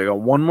 so I got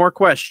one more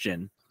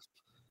question,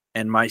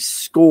 and my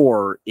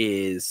score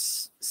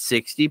is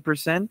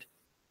 60%,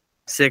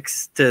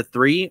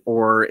 6-3,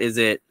 or is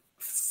it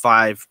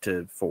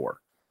 5-4?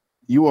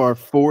 You are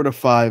 4 to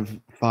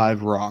 5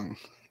 wrong.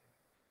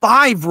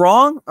 5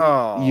 wrong?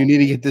 Oh, You need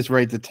to get this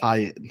right to tie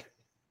it.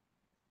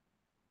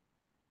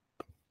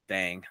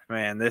 dang,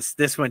 man,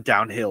 this went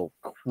downhill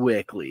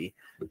quickly.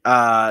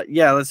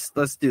 Yeah,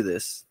 let's do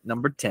this.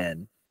 Number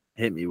 10,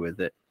 hit me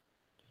with it.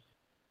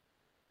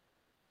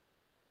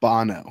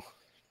 Bono.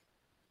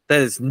 That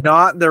is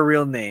not their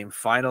real name.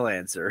 Final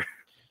answer.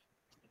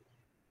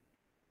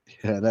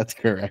 Yeah, that's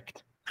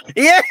correct.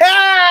 Yeah.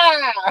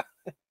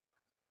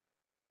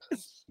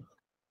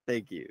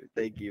 Thank you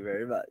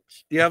very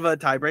much. Do you have a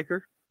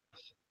tiebreaker?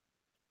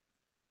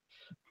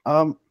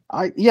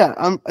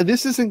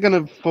 This isn't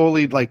gonna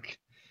fully like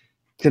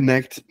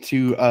connect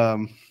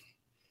to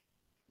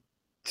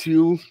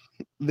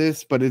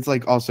this, but it's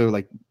like also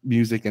like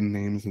music and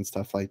names and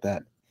stuff like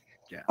that.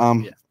 Yeah.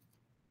 Yeah.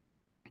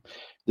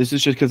 This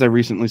is just because I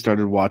recently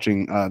started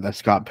watching the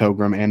Scott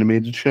Pilgrim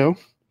animated show.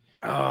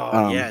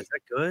 Oh yeah, is that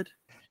good?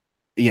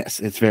 Yes,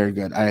 it's very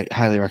good. I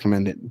highly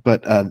recommend it.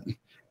 But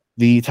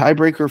the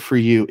tiebreaker for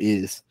you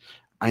is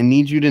I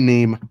need you to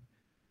name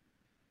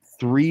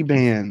 3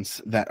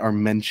 bands that are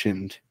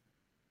mentioned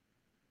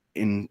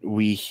in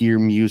we hear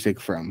music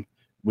from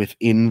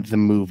within the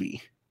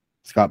movie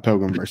Scott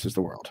Pilgrim versus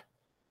the World.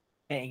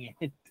 Dang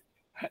it.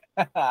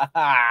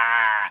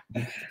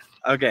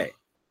 Okay.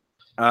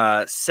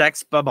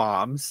 Sex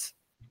Bombs.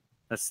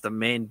 That's the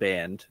main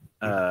band.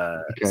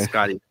 Okay.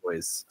 Scotty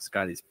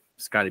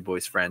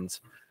Boys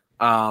friends.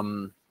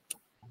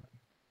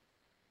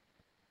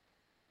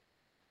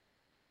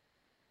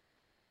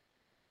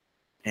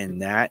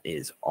 And that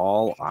is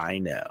all I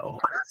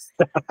know.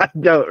 I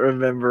don't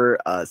remember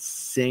a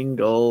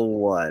single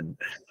one.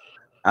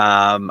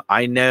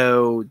 I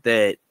know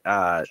that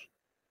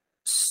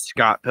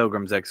Scott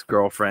Pilgrim's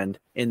ex-girlfriend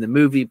in the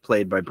movie,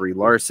 played by Brie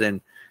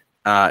Larson.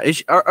 Are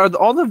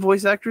all the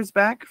voice actors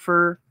back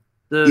for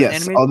the Yes,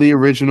 animated? all the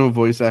original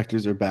voice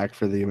actors are back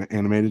for the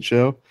animated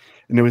show,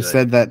 and it was Good.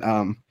 said that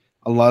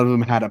a lot of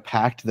them had a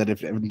pact that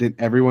if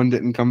everyone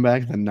didn't come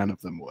back, then none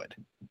of them would.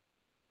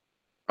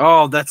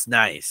 Oh, that's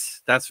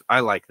nice. I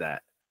like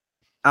that.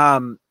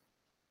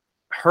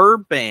 Her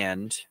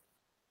band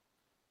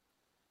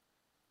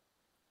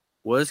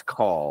was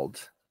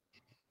called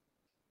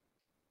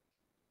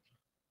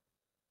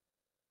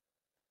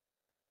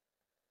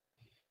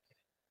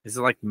Is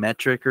it like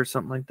Metric or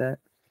something like that?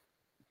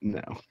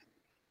 No.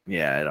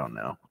 Yeah, I don't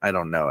know. I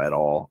don't know at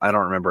all. I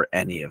don't remember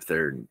any of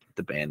the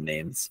band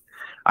names.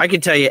 I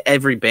can tell you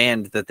every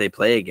band that they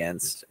play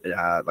against,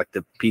 like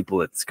the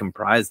people it's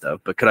comprised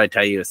of. But could I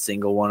tell you a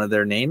single one of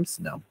their names?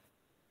 No.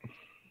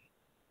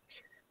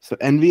 So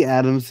Envy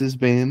Adams's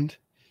band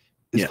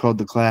is Yeah. called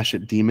The Clash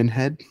at Demon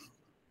Head.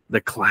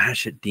 The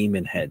Clash at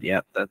Demon Head.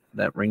 Yep,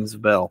 that rings a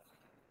bell.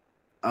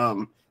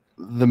 The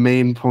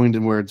main point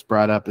in where it's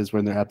brought up is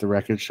when they're at the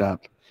record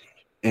shop,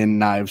 and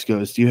Knives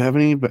goes, "Do you have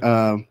any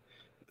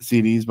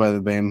CDs by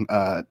the band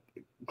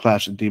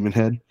Clash at Demon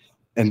Head?"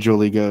 And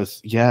Jolie goes,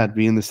 "Yeah, it'd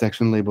be in the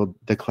section labeled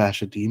The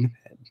Clash at Demon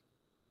Head."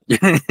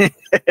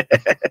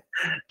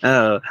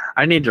 Oh,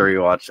 I need to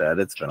rewatch that.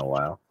 It's been a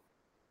while.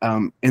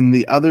 And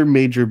the other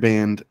major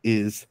band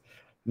is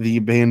the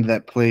band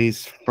that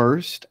plays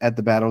first at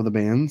the Battle of the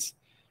Bands,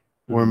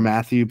 where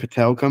Matthew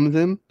Patel comes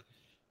in.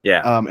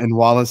 Yeah. And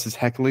Wallace is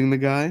heckling the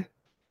guy,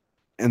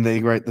 and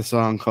they write the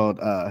song called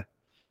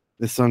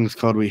this song is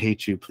called "We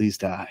Hate You, Please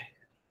Die."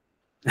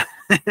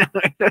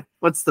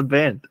 What's the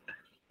band?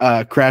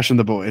 Crash and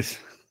the Boys.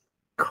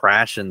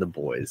 Crash and the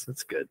Boys.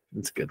 That's good.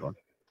 That's a good one.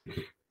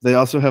 They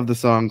also have the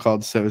song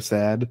called "So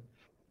Sad,"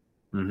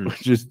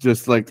 which is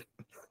just like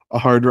a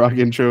hard rock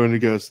intro, and it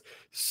goes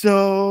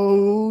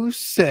 "So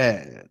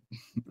sad,"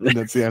 and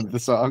that's the end of the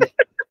song.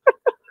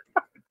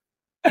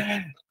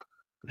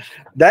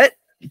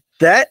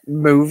 That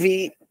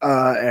movie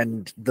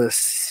and the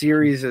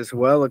series as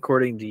well,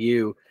 according to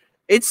you,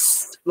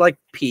 it's like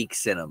peak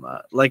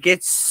cinema. Like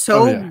it's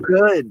so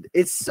good.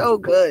 It's so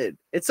good.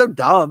 It's so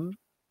dumb,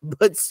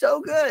 but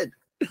so good.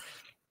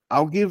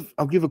 I'll give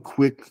a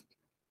quick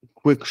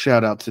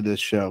shout out to this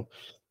show.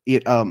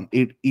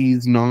 It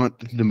is not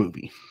the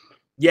movie.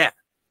 Yeah.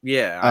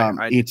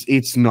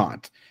 It's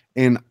not,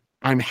 and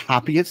I'm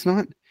happy it's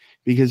not,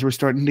 because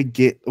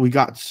we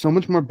got so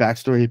much more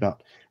backstory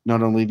about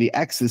not only the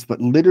exes,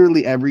 but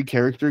literally every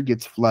character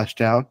gets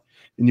fleshed out,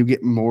 and you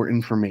get more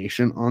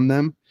information on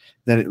them,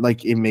 that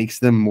it makes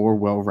them more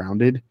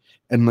well-rounded,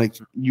 and like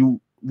you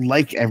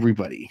like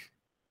everybody.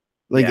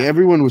 Like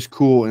everyone was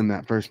cool in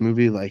that first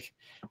movie. Like,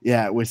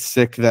 yeah, it was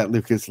sick that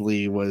Lucas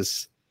Lee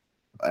was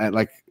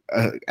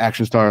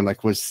action star,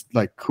 was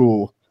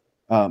cool.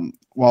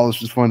 Wallace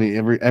was funny.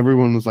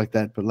 Everyone was like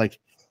that, but like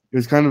it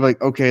was kind of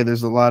like, okay,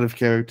 there's a lot of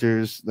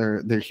characters.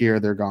 They're here,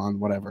 they're gone,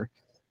 whatever.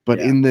 But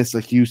in this,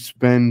 like, you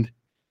spend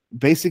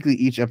basically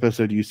each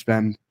episode you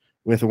spend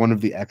with one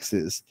of the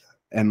exes,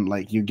 and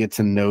like you get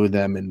to know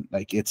them, and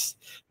like it's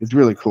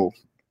really cool.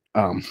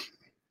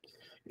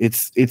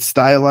 It's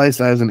stylized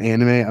as an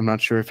anime. I'm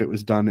not sure if it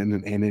was done in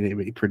an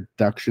anime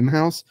production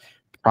house.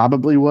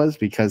 Probably was,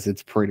 because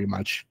it's pretty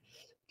much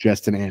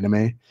just an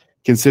anime,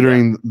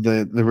 considering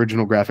the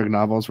original graphic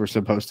novels were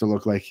supposed to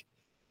look like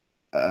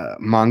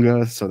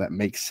manga, so that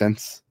makes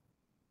sense.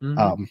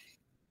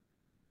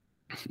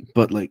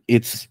 But like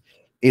it's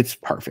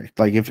perfect.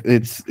 Like if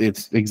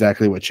it's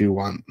exactly what you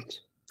want.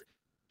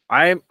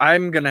 I'm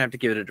gonna have to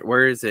give it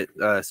where is it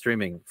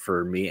streaming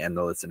for me and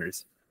the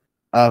listeners?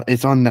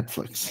 It's on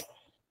Netflix.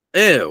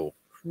 Ew,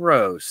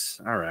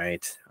 gross. All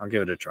right, I'll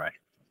give it a try.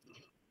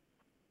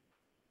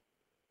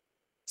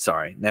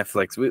 Sorry,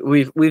 Netflix.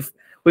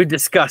 We've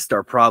discussed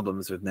our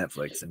problems with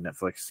Netflix, and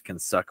Netflix can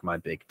suck my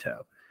big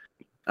toe.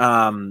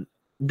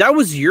 That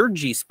was your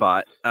G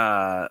spot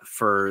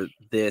for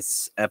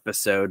this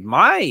episode.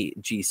 My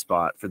G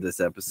spot for this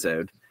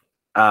episode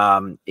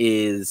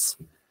is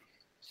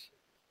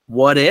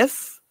What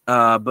If,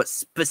 but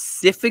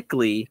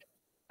specifically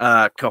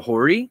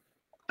Kahori,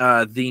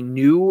 the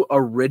new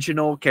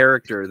original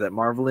character that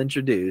Marvel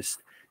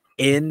introduced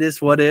in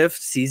this What If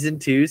season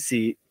 2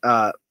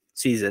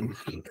 season.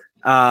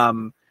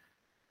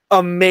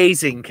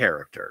 Amazing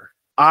character.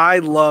 I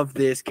love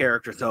this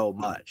character so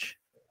much.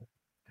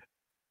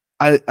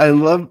 I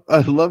love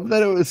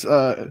that it was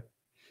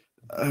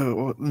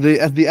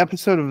the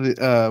episode of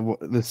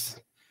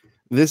the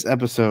this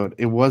episode.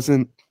 It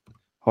wasn't.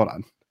 Hold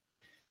on.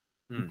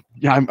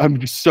 Yeah, I'm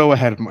just so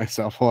ahead of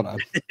myself. Hold on.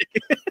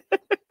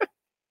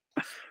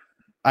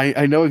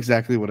 I know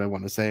exactly what I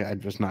want to say. I'm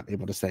just not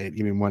able to say it.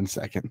 Give me 1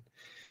 second.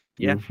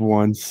 Yeah.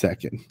 1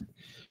 second.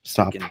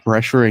 Stop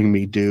pressuring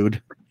me,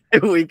 dude.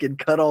 We can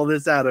cut all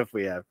this out if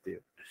we have to.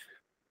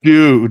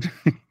 Dude.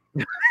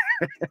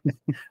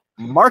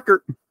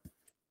 Marker.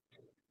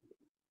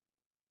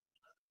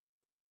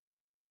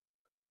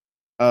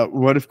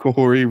 What if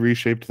Kahori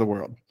reshaped the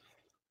world?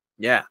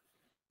 Yeah.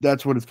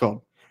 That's what it's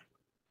called.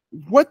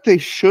 What they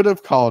should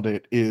have called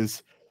it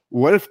is,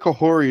 what if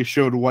Kahori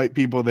showed white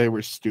people they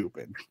were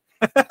stupid?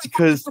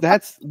 Because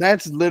that's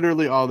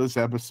literally all this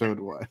episode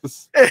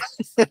was.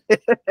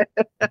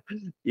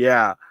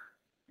 Yeah.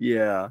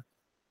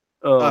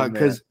 Oh,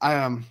 because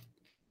I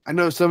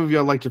know some of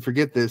y'all like to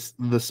forget this.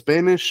 The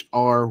Spanish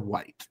are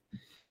white.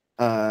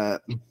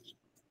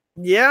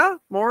 Yeah,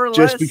 more or less.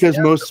 Just because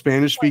most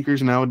Spanish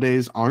speakers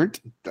nowadays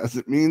aren't,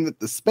 doesn't mean that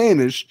the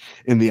Spanish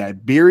in the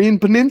Iberian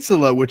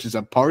Peninsula, which is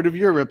a part of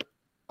Europe,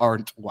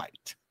 aren't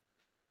white.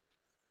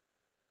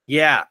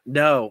 Yeah,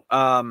 no.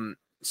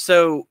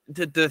 So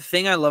the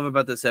thing I love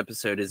about this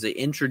episode is they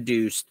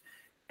introduced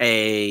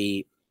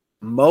a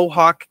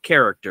Mohawk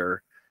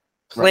character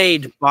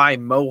played by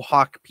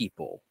Mohawk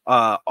people.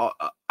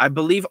 I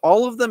believe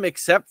all of them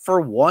except for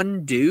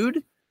one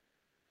dude,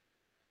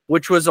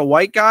 which was a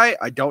white guy.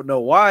 I don't know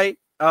why.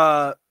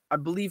 I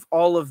believe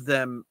all of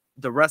them,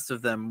 the rest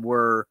of them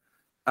were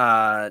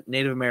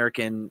Native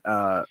American,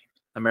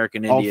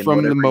 American All Indian, from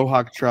whatever. the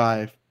Mohawk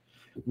tribe,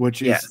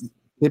 which is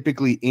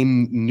typically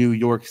in New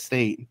York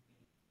State.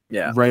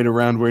 Yeah. Right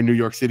around where New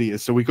York City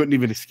is. So we couldn't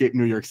even escape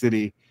New York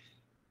City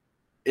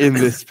in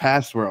this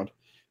past world.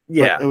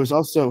 Yeah. But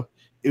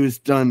it was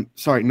done.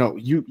 Sorry, no,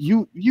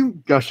 you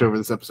gush over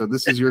this episode.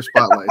 This is your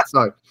spotlight.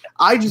 Sorry.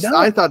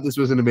 I thought this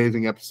was an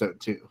amazing episode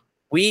too.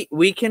 We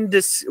can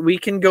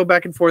go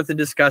back and forth and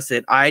discuss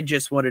it. I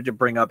just wanted to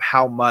bring up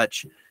how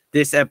much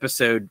this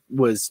episode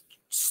was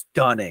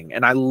stunning.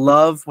 And I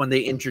love when they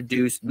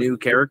introduce new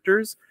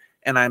characters,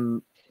 and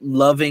I'm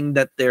loving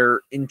that they're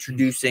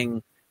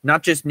introducing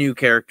not just new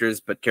characters,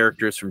 but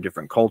characters from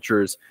different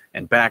cultures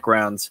and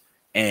backgrounds.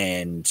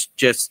 And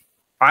just,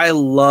 I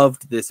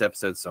loved this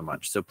episode so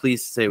much. So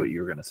please say what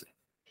you were going to say.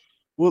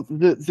 Well,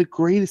 the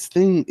greatest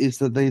thing is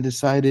that they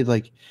decided,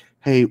 like,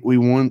 hey, we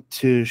want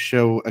to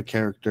show a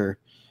character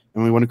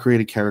and we want to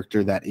create a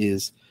character that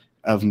is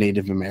of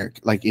Native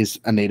American, like is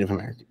a Native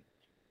American.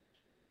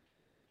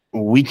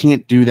 We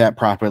can't do that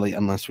properly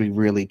unless we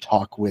really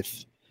talk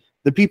with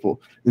the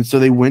people. And so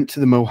they went to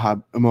the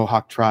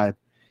Mohawk tribe,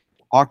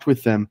 talked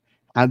with them,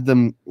 had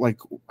them like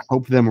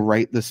help them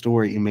write the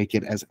story and make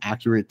it as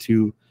accurate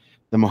to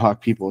the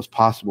Mohawk people as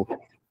possible.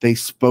 They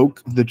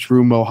spoke the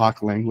true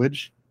Mohawk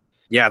language.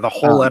 Yeah, the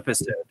whole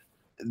episode.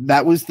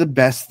 That was the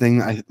best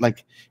thing.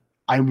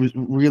 I was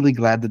really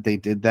glad that they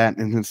did that.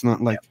 And it's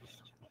not like,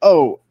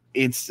 oh,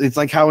 it's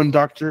like how in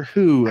Doctor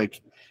Who,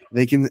 like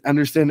they can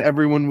understand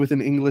everyone with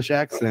an English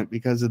accent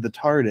because of the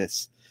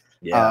TARDIS.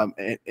 Yeah.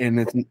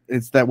 And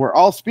it's that we're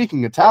all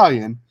speaking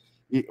Italian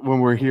when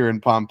we're here in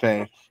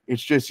Pompeii.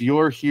 It's just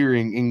you're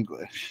hearing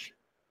English.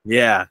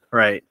 Yeah,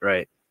 right.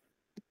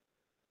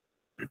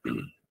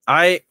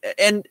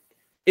 And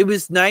it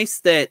was nice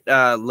that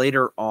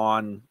later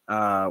on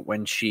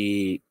when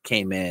she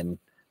came in,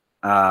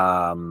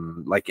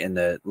 like in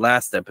the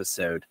last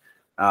episode,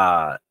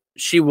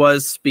 she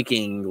was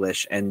speaking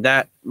English, and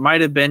that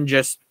might have been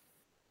just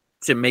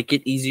to make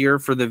it easier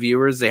for the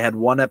viewers. They had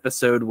one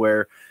episode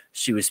where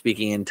she was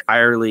speaking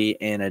entirely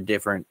in a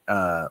different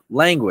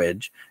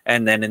language,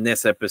 and then in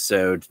this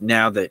episode,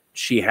 now that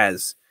she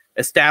has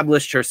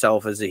established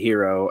herself as a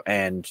hero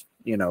and,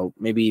 you know,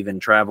 maybe even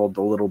traveled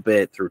a little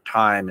bit through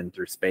time and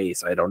through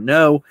space. I don't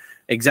know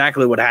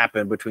exactly what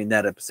happened between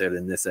that episode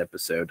and this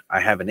episode. I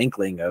have an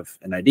inkling of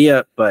an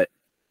idea, but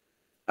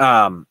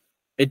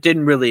it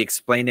didn't really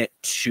explain it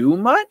too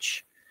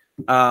much.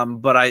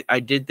 But I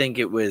did think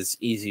it was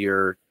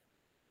easier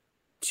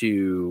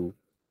to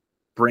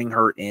bring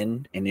her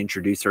in and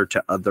introduce her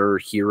to other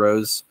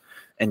heroes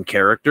and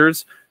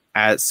characters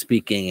as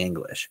speaking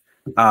English.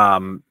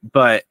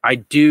 But I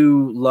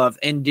do love,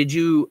 and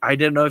I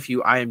don't know if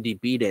you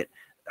IMDb'd it,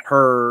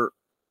 her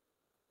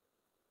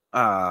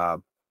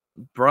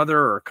brother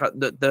or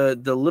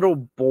the little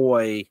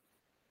boy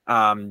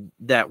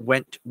that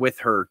went with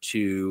her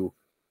to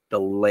the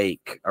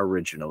lake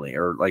originally,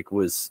 or like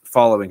was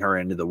following her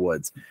into the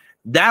woods.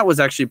 That was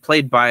actually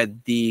played by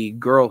the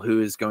girl who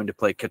is going to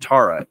play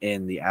Katara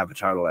in the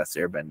Avatar: The Last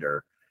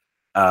Airbender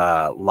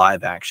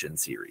live action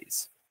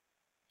series.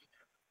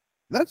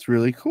 That's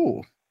really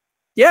cool.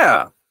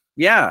 Yeah.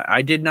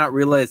 I did not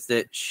realize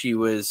that she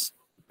was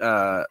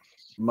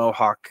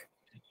Mohawk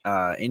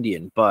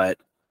Indian, but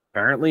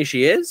apparently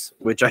she is,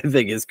 which I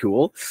think is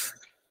cool.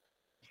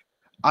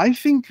 I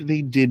think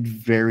they did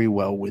very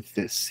well with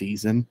this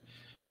season.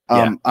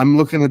 Yeah. I'm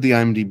looking at the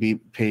IMDb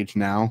page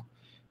now,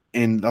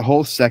 and the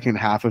whole second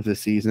half of the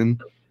season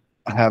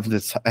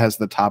has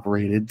the top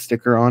rated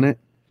sticker on it.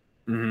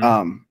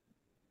 Mm-hmm.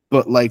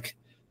 But like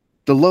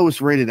the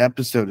lowest rated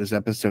episode is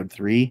episode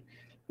 3,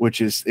 which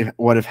is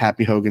What If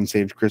Happy Hogan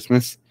Saved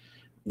Christmas?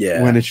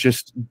 Yeah. When it's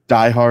just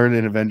Die Hard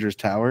and Avengers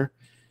Tower.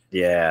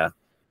 Yeah.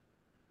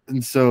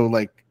 And so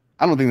like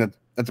I don't think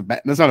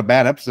that's not a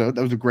bad episode.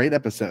 That was a great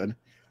episode.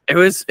 It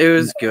was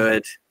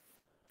good.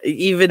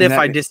 Even if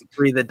I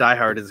disagree that Die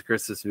Hard is a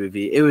Christmas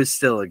movie, it was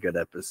still a good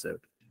episode.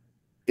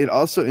 It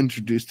also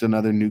introduced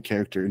another new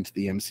character into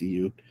the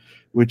MCU,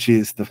 which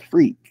is the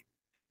Freak,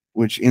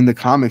 which in the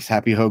comics,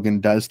 Happy Hogan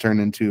does turn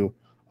into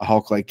a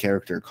Hulk-like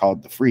character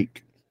called the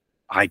Freak.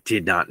 I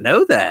did not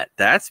know that.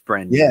 That's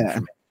brand new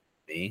information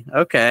to me.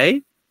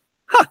 Okay.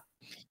 Huh.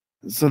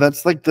 So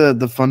that's like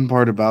the fun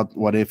part about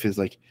What If is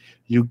like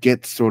you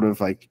get sort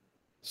of like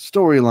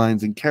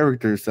storylines and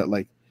characters that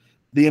like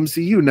the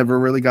MCU never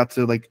really got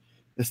to like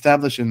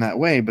establish in that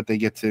way, but they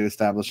get to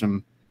establish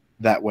them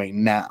that way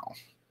now.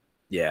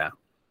 Yeah.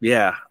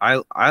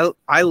 I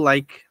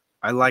like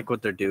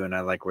what they're doing. I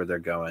like where they're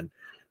going.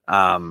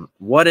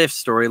 What If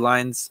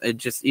storylines, it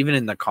just, even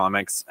in the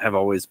comics, have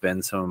always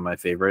been some of my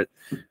favorite.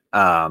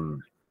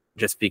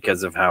 Just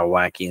because of how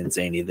wacky and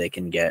zany they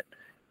can get.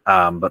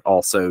 But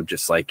also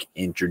just like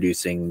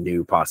introducing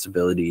new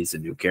possibilities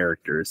and new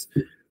characters.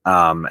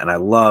 And I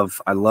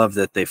love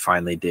that they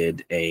finally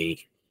did a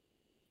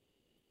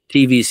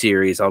TV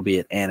series,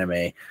 albeit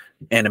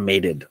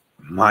animated.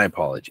 My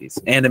apologies,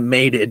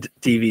 animated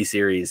TV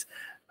series.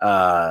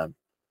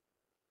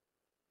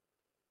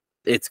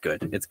 It's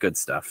good. It's good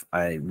stuff.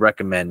 I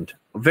recommend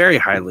very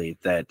highly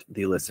that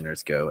the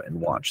listeners go and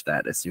watch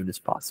that as soon as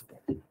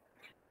possible.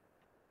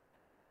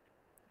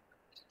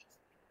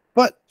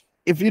 But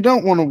if you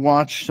don't want to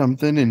watch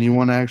something and you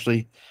want to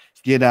actually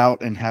get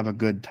out and have a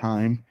good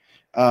time,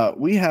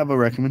 we have a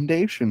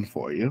recommendation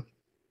for you.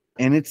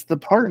 And it's the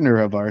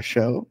partner of our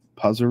show,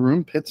 Puzzle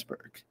Room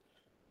Pittsburgh.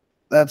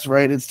 That's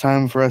right. It's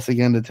time for us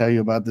again to tell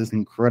you about this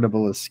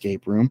incredible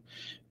escape room.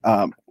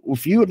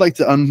 If you would like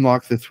to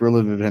unlock the thrill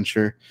of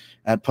adventure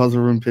at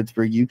Puzzle Room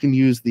Pittsburgh, you can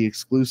use the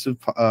exclusive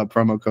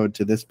promo code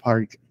to this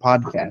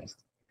podcast,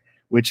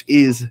 which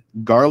is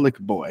Garlic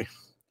Boy.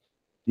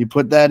 You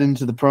put that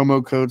into the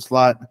promo code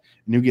slot,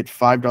 and you get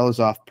 $5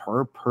 off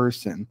per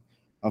person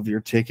of your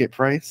ticket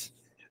price.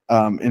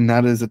 And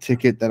that is a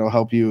ticket that'll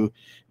help you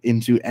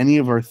into any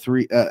of their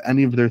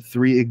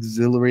three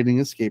exhilarating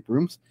escape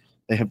rooms.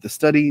 They have the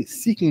Study,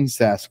 Seeking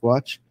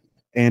Sasquatch,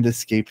 and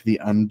Escape the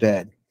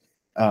Undead.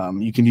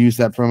 You can use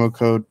that promo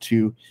code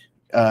to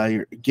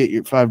get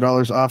your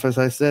 $5 off, as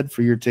I said,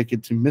 for your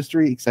ticket to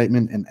mystery,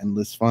 excitement, and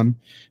endless fun.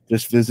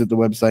 Just visit the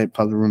website,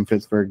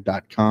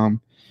 puzzleroomPittsburgh.com,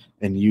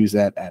 and use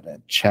that at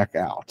a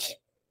checkout.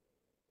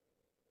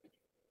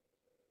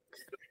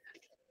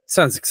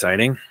 Sounds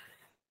exciting.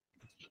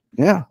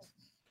 Yeah.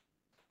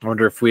 I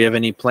wonder if we have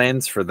any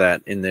plans for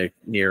that in the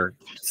near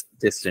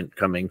distant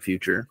coming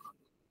future.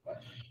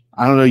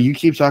 I don't know. You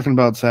keep talking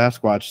about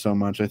Sasquatch so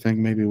much. I think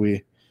maybe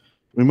we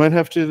might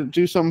have to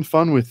do something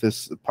fun with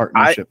this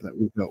partnership that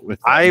we built with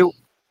them. I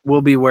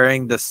will be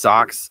wearing the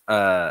socks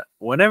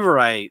whenever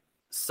I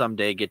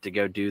someday get to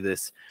go do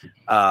this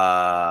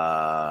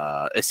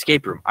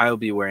escape room. I will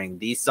be wearing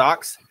these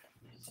socks.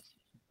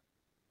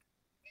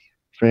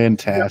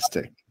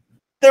 Fantastic.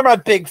 They're my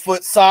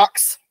Bigfoot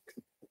socks.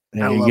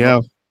 There you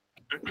go.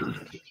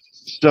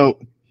 So,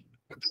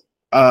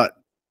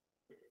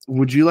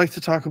 would you like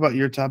to talk about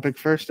your topic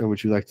first, or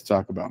would you like to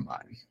talk about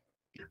mine?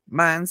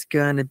 Mine's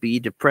gonna be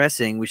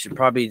depressing. We should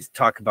probably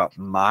talk about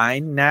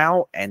mine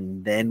now,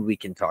 and then we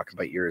can talk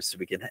about yours, so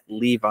we can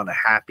leave on a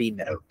happy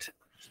note.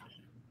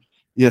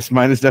 Yes,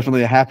 mine is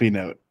definitely a happy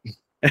note.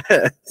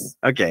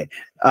 Okay.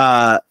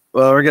 Well,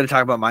 we're gonna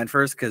talk about mine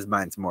first because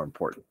mine's more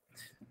important.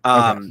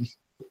 Okay.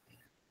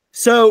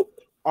 So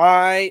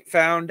I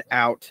found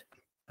out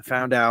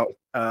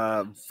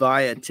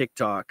via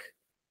TikTok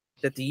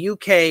that the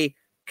UK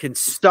can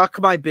suck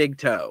my big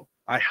toe.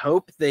 I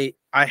hope that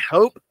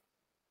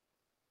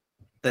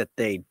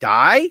they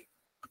die.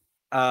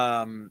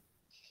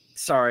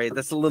 Sorry,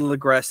 that's a little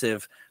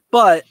aggressive,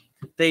 but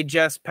they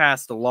just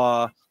passed a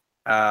law.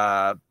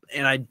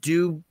 And I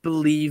do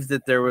believe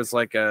that there was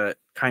like a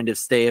kind of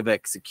stay of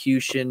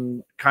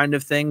execution kind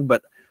of thing,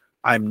 but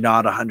I'm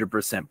not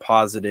 100%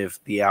 positive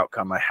the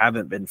outcome. I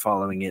haven't been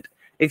following it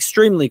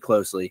extremely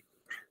closely.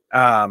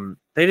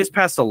 They just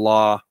passed a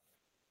law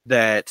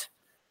that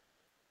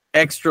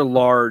extra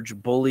large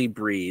bully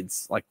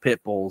breeds like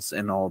pit bulls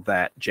and all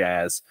that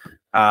jazz,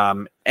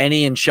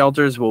 any in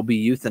shelters will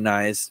be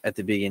euthanized at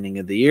the beginning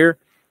of the year,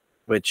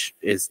 which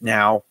is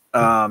now,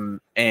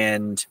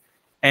 and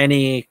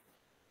any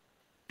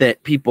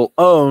that people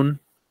own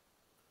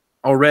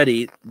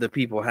already, the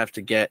people have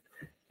to get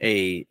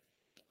a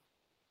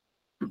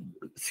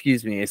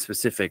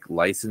specific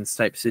license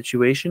type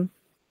situation,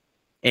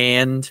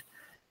 and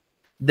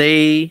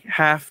they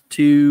have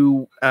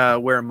to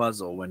wear a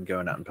muzzle when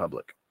going out in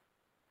public.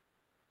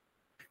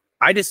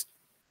 I just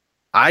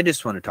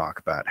want to talk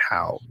about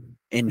how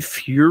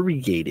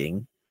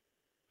infuriating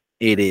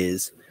it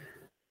is.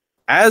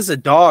 As a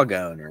dog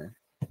owner,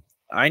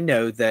 I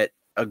know that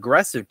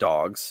aggressive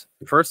dogs,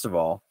 first of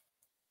all,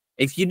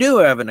 if you do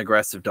have an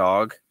aggressive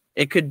dog,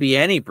 it could be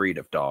any breed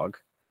of dog,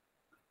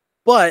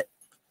 but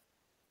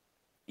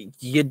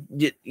you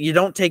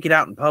don't take it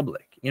out in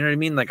public. You know what I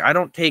mean? Like,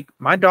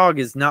 my dog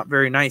is not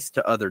very nice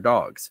to other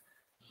dogs.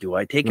 Do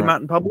I take him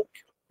out in public?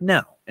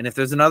 No. And if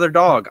there's another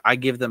dog, I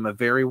give them a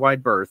very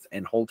wide berth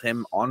and hold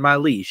him on my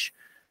leash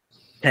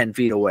 10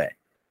 feet away.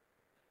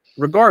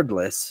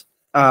 Regardless,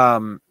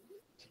 there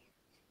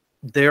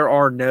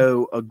are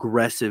no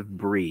aggressive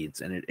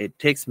breeds, and it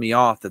ticks me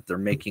off that they're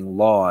making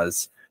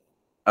laws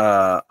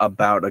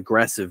about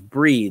aggressive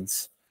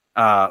breeds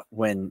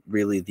when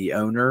really the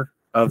owner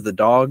of the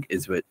dog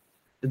is what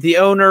the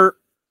owner.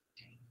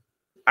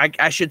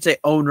 I should say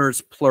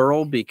owners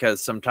plural,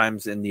 because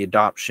sometimes in the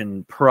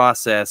adoption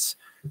process,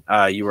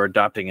 you are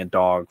adopting a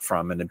dog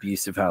from an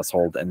abusive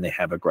household and they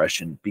have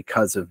aggression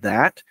because of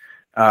that.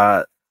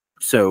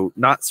 So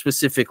not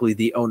specifically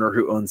the owner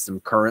who owns them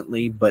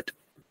currently, but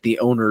the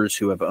owners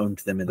who have owned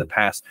them in the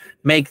past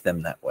make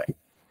them that way.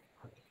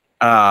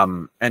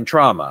 And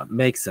trauma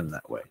makes them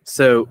that way.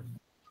 So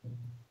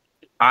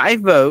I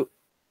vote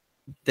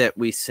that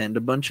we send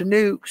a bunch of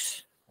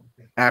nukes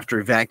after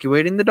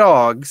evacuating the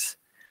dogs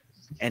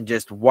and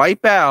just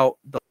wipe out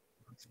the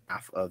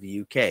half of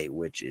UK,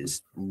 which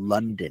is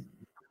London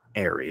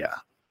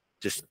area.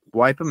 Just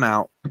wipe them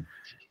out.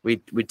 We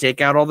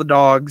take out all the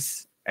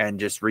dogs and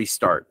just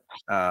restart.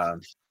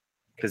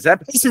 Because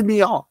that pisses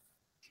me off.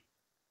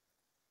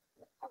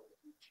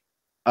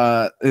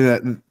 I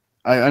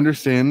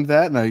understand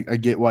that, and I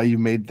get why you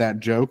made that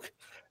joke,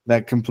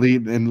 that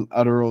complete and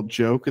utter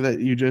joke that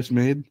you just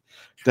made.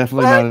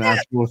 Definitely not an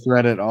actual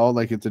threat at all.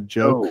 Like, it's a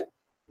joke.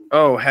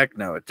 Oh heck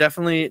no!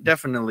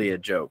 Definitely a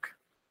joke.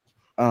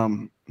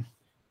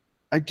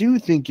 I do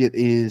think it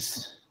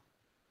is.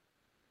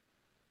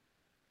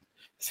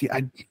 See,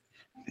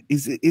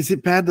 is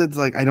it bad that,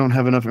 like, I don't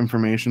have enough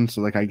information,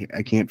 so like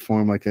I can't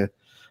form like a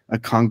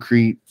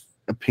concrete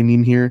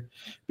opinion here?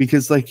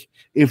 Because, like,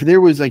 if there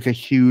was like a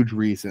huge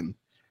reason,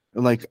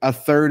 like a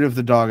third of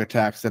the dog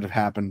attacks that have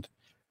happened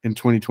in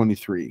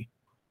 2023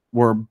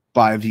 were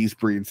by these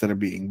breeds that are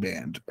being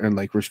banned or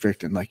like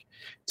restricted, like,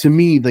 to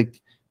me,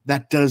 like,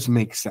 that does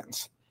make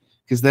sense,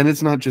 because then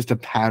it's not just a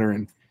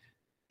pattern.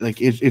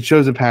 Like, it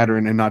shows a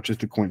pattern and not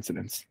just a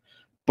coincidence.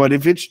 But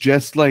if it's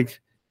just like,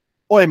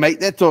 "Oi, mate,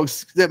 that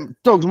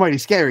dog's mighty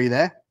scary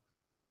there,"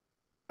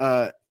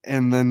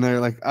 and then they're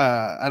like,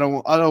 I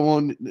don't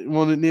want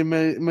it near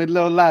my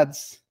little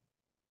lads,"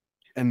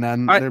 and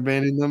then they're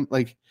banning them.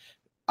 Like,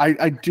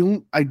 I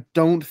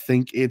don't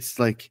think it's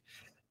like,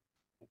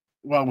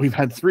 well, we've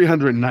had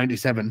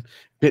 397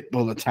 pit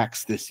bull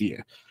attacks this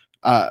year,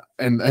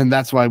 and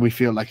that's why we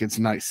feel like it's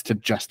nice to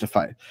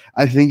justify it.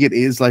 I think it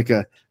is like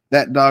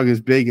that dog is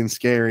big and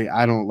scary.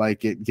 I don't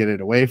like it. Get it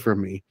away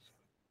from me.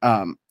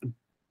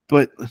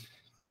 But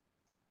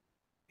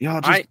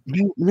y'all just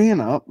man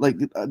up. Like,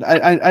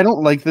 I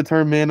don't like the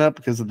term man up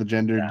because of the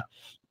gendered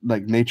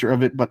like nature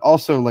of it, but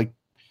also, like,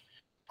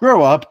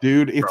 grow up,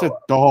 dude. It's a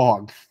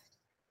dog.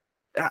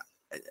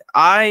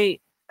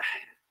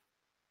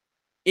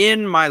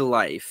 In my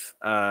life,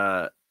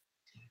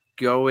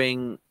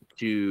 going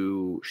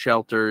to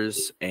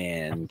shelters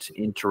and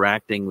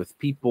interacting with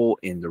people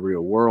in the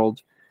real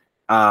world,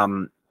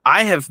 I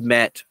have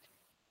met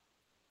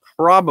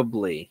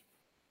probably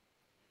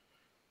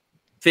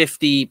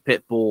 50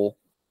 pit bull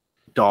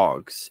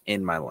dogs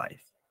in my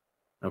life.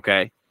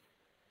 Okay.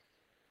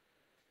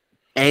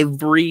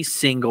 Every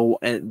single,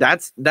 and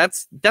that's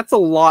a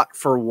lot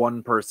for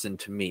one person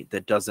to meet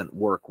that doesn't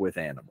work with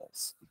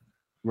animals.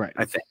 Right.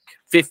 I think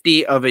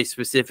 50 of a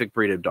specific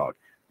breed of dog.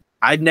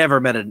 I've never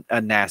met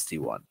a nasty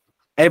one.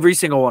 Every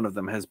single one of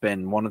them has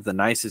been one of the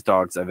nicest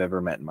dogs I've ever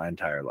met in my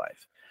entire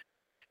life.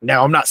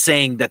 Now, I'm not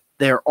saying that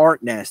there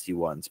aren't nasty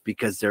ones,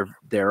 because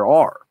there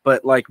are,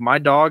 but like, my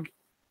dog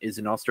is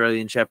an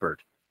Australian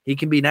Shepherd. He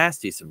can be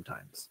nasty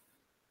sometimes.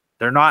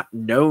 They're not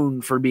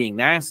known for being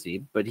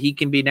nasty, but he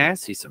can be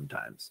nasty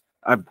sometimes.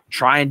 I'm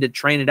trying to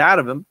train it out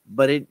of him,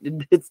 but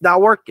it's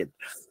not working.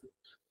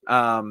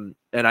 And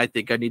I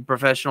think I need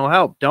professional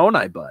help, don't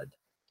I, bud?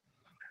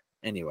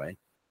 Anyway,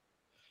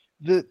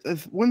 the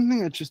one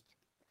thing that just,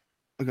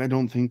 like, I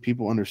don't think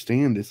people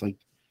understand is, like,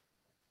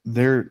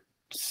 they're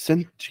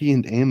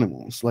sentient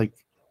animals. Like,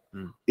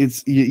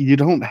 it's you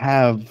don't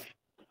have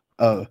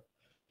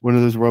one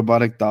of those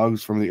robotic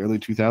dogs from the early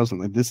 2000s.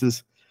 Like, this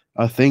is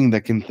a thing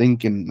that can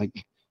think and,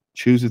 like,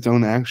 choose its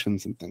own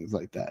actions and things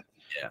like that.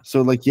 Yeah.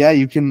 So, like, yeah,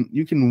 you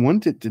can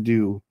want it to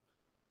do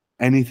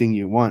anything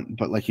you want,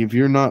 but, like, if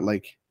you're not,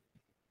 like,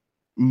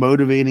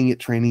 motivating it,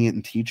 training it,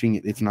 and teaching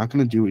it, it's not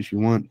going to do what you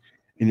want,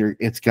 and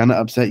it's going to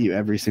upset you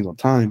every single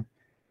time,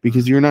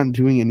 because you're not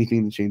doing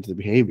anything to change the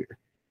behavior.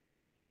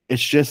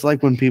 It's just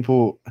like when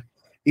people,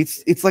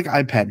 it's like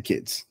iPad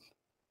kids.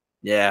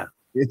 Yeah.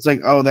 It's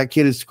like, oh, that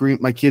kid is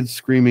my kid's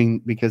screaming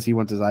because he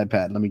wants his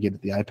iPad. Let me get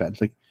the iPad.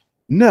 It's like,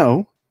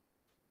 no,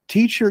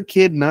 teach your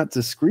kid not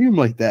to scream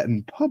like that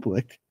in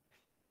public,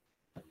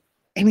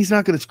 and he's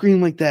not going to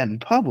scream like that in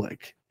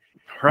public.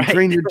 Right. You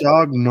train your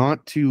dog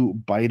not to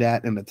bite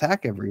at and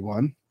attack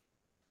everyone.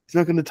 He's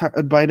not going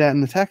to bite at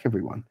and attack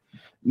everyone.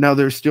 Now,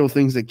 there's still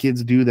things that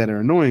kids do that are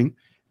annoying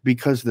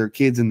because they're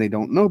kids and they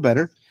don't know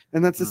better.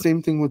 And that's the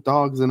same thing with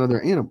dogs and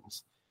other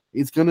animals.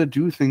 It's going to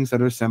do things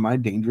that are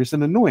semi-dangerous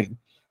and annoying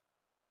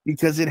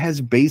because it has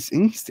base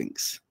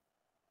instincts.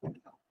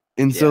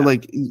 And so,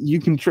 like, you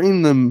can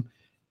train them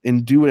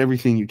and do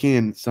everything you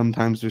can.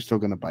 Sometimes they're still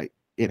going to bite.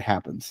 It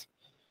happens.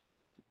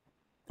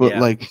 But,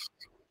 like,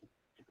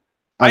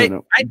 I don't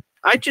know.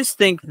 I just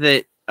think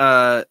that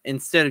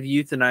instead of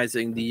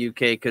euthanizing, the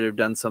UK could have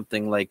done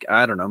something like,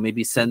 I don't know,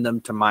 maybe send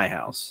them to my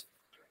house.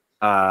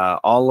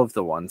 All of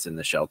the ones in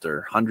the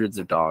shelter, hundreds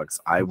of dogs.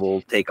 I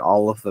will take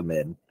all of them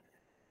in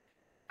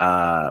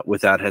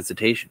without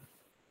hesitation.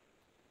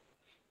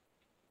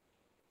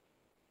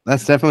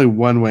 That's definitely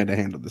one way to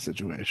handle the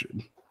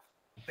situation.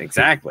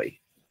 Exactly.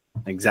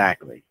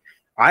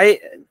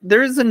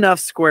 There's enough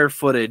square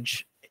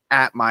footage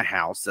at my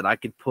house that I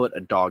could put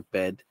a dog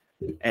bed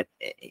I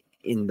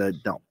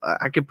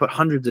could put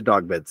hundreds of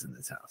dog beds in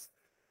this house.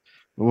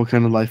 Well, what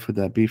kind of life would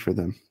that be for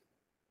them?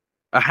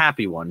 A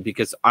happy one,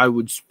 because I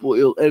would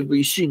spoil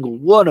every single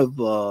one of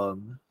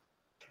them.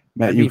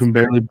 Matt, you can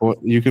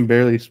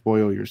barely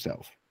spoil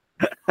yourself.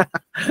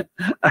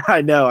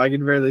 I know I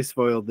can barely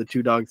spoil the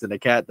 2 dogs and a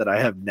cat that I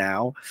have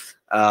now,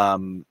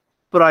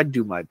 but I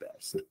do my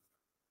best,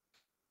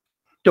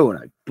 don't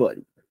I,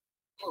 buddy?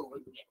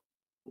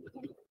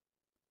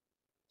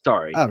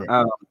 Sorry. All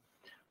right.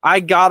 I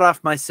got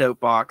off my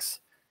soapbox,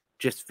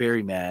 just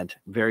very mad,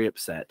 very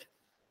upset,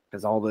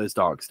 because all those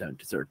dogs don't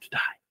deserve to die,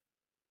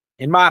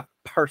 in my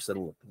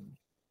personal opinion.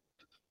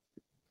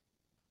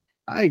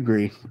 I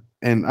agree,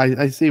 and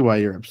I see why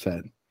you're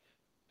upset.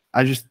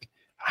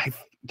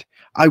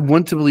 I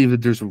want to believe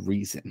that there's a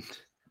reason,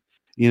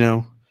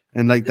 and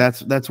like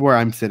that's where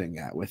I'm sitting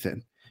at with it.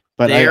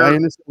 But I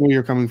understand where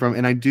you're coming from,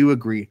 and I do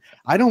agree.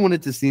 I don't want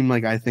it to seem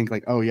like I think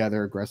like, oh yeah,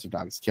 they're aggressive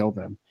dogs, kill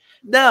them.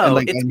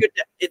 No,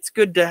 it's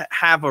good to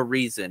have a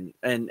reason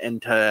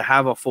and to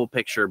have a full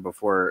picture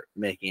before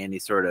making any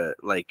sort of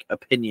like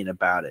opinion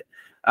about it.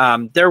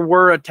 There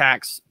were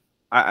attacks.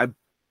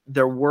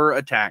 There were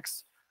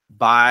attacks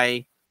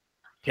by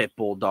pit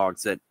bull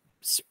dogs that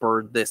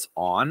spurred this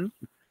on.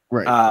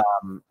 Right.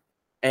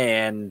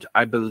 And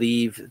I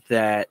believe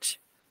that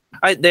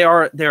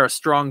they're a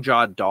strong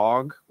jawed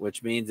dog,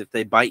 which means if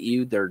they bite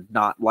you, they're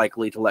not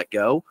likely to let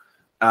go.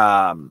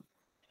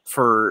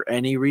 For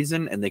any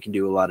reason, and they can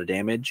do a lot of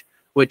damage,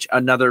 which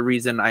another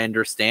reason I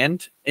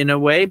understand in a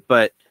way,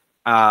 but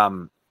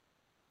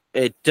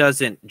it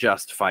doesn't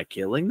justify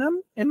killing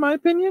them, in my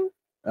opinion.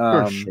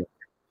 For sure.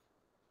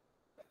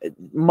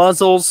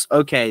 Muzzles,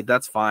 okay,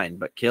 that's fine,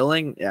 but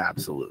killing, yeah,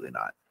 absolutely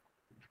not.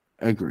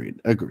 Agreed.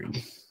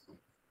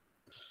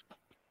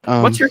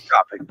 What's your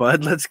topic,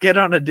 bud? Let's get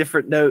on a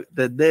different note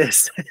than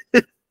this.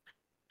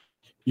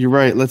 You're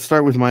right. Let's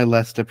start with my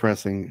less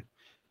depressing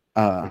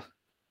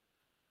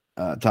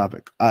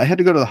topic. I had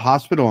to go to the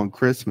hospital on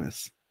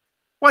Christmas.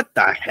 What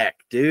the heck,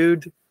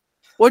 dude?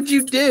 What'd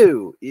you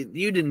do?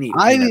 You didn't eat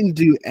peanuts. I didn't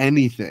do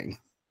anything.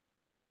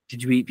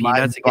 Did you eat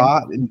peanuts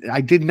again?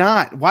 I did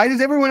not. Why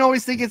does everyone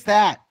always think it's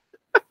that?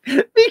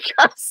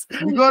 Because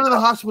you go to the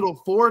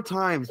hospital 4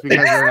 times because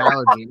of an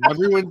allergy.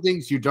 Everyone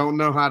thinks you don't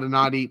know how to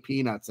not eat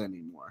peanuts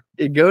anymore.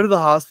 You go to the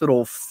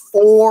hospital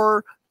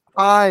 4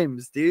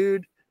 times,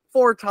 dude.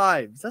 4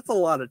 times. That's a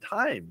lot of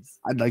times.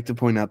 I'd like to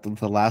point out that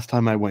the last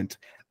time I went,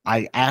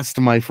 I asked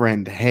my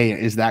friend, hey,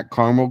 is that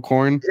caramel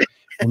corn?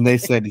 And they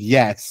said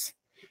yes,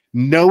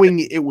 knowing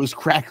it was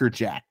Cracker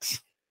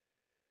Jacks.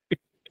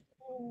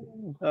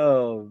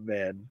 Oh,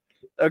 man.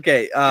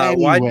 Okay, Anyways,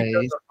 why did you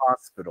go to the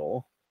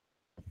hospital?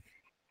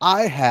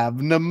 I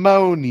have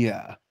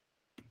pneumonia.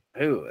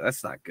 Ooh,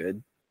 that's not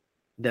good.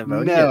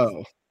 Pneumonia.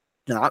 No.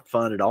 Not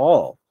fun at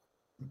all.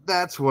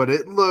 That's what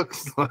it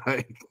looks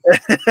like.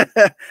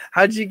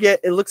 How'd you get?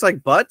 It looks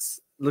like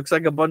butts. Looks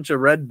like a bunch of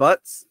red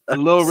butts.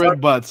 Little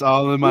red butts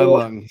all in my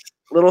lungs.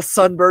 Little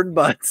sunburned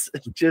butts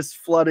just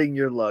flooding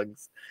your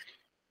lungs.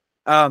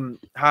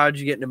 How'd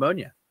you get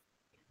pneumonia?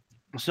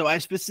 So I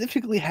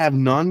specifically have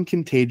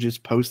non-contagious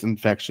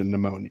post-infection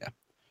pneumonia.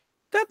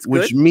 That's good.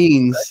 Which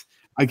means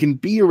I can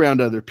be around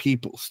other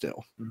people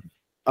still.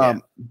 Yeah.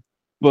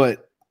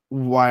 But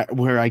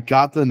where I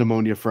got the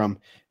pneumonia from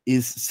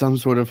is some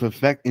sort of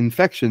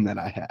infection that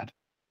I had.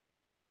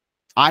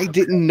 I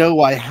didn't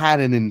know I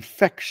had an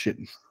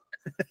infection.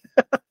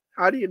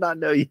 How do you not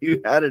know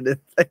you had an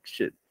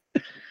infection?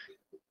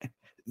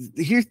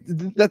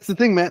 That's the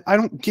thing, man. I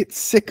don't get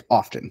sick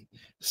often.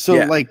 So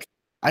like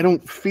I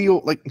don't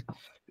feel like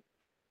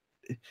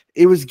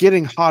it was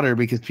getting hotter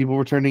because people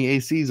were turning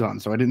ACs on,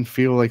 so I didn't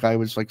feel like I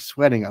was like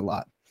sweating a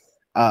lot.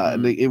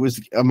 It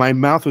was my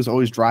mouth was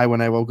always dry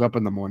when I woke up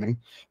in the morning,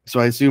 so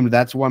I assumed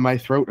that's why my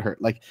throat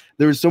hurt. Like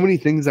there were so many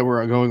things that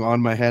were going on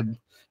in my head.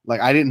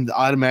 Like I didn't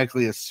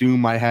automatically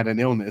assume I had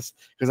an illness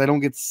because I don't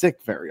get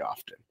sick very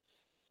often.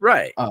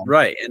 Right,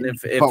 right. And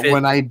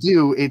when I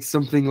do, it's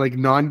something like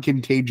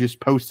non-contagious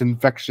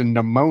post-infection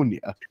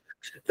pneumonia.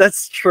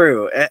 That's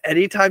true.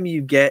 Anytime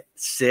you get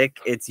sick,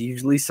 it's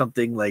usually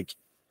something like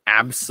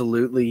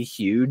absolutely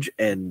huge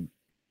and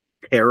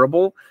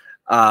terrible,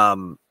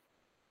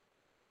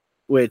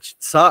 which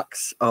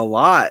sucks a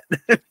lot.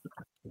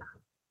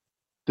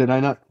 Did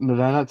I not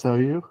tell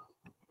you?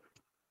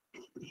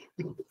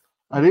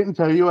 I didn't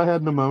tell you I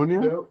had pneumonia?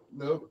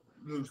 Nope.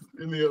 It was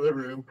in the other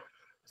room.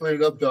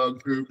 Cleaning up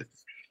dog poop.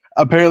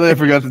 Apparently, I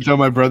forgot to tell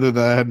my brother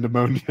that I had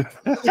pneumonia.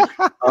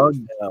 Oh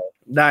no!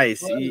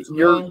 Nice.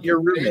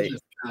 Your roommate.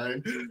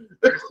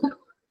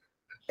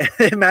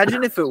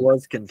 Imagine if it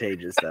was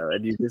contagious though,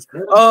 and you just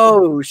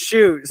oh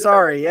shoot,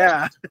 sorry,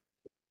 yeah.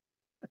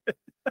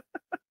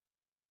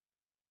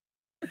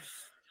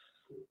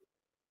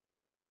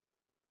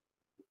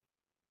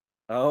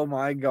 Oh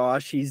my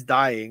gosh, he's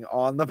dying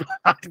on the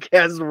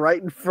podcast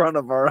right in front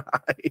of our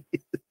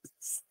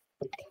eyes.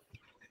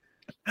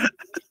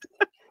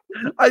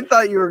 I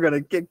thought you were going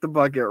to kick the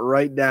bucket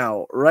right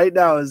now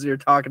as you're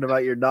talking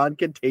about your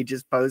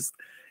non-contagious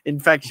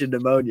post-infection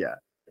pneumonia.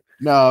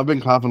 No, I've been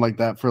coughing like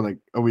that for like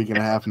a week and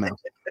a half now.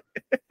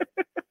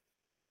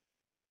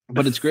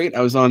 But it's great.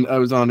 I was on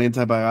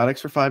antibiotics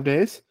for 5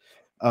 days.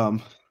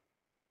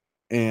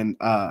 And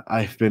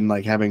I've been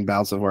like having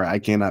bouts of where I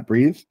cannot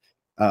breathe.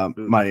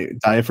 My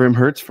diaphragm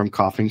hurts from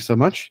coughing so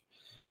much.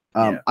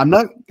 I'm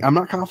not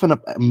coughing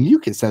up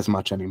mucus as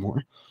much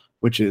anymore,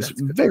 which is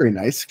very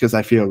nice because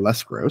I feel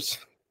less gross.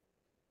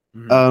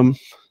 Mhm.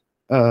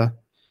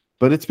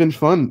 But it's been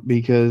fun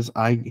because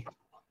I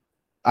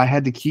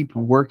had to keep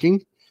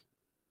working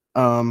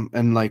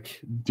and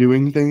like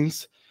doing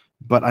things,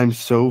 but I'm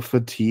so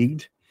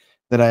fatigued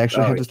that I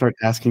actually had to start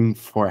asking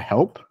for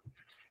help.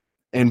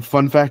 And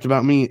fun fact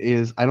about me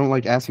is I don't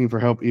like asking for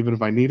help even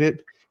if I need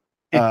it.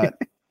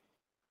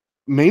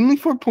 Mainly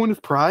for a point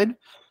of pride.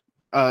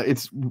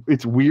 It's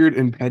weird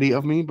and petty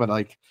of me, but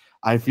like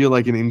I feel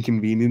like an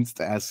inconvenience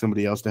to ask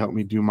somebody else to help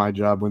me do my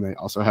job when they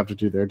also have to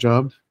do their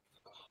job.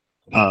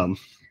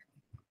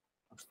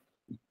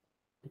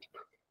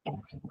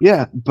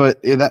 Yeah,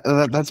 but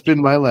that's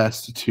been my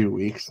last 2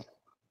 weeks.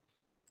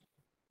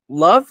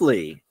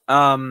 Lovely.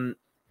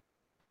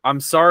 I'm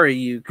sorry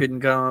you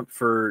couldn't come up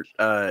for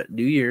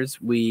New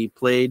Year's. We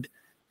played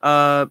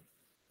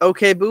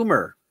OK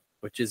Boomer,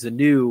 which is a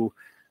new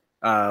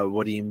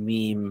what do you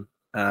mean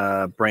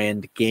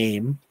brand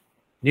game.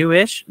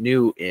 Newish.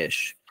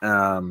 It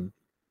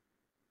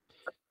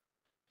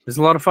was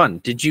a lot of fun.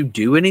 Did you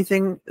do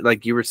anything?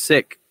 Like you were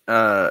sick,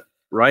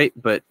 right?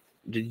 But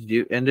did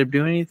you end up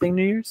doing anything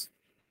New Year's?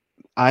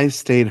 I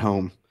stayed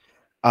home.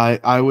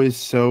 I was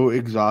so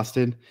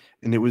exhausted,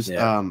 and it was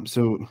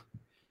so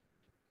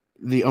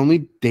the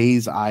only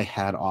days I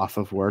had off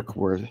of work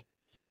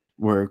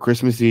were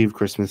Christmas Eve,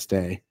 Christmas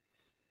Day,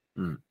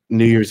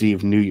 New Year's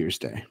Eve, New Year's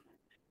Day.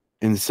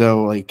 And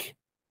so like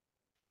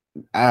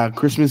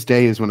Christmas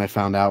Day is when I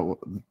found out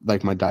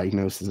like my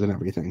diagnosis and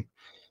everything.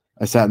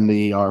 I sat in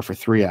the ER for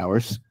 3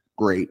 hours.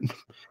 Great.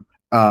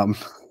 And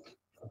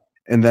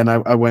then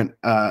I went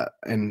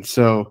and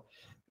so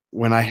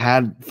when I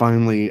had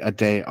finally a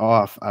day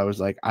off, I was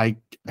like, I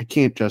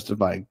can't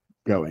justify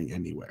going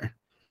anywhere.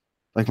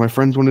 Like my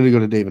friends wanted to go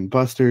to Dave and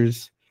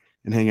Buster's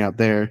and hang out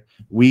there.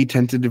 We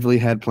tentatively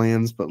had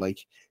plans, but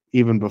like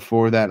even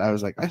before that, I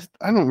was like,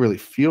 I don't really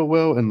feel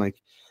well, and like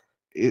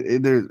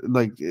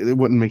it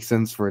wouldn't make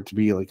sense for it to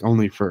be like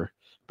only for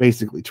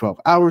basically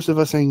 12 hours of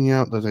us hanging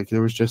out. Like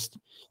there was just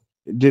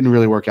it didn't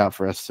really work out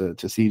for us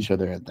to see each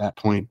other at that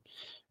point.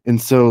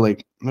 And so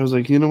like I was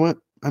like, you know what?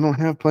 I don't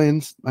have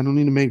plans. I don't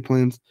need to make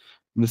plans.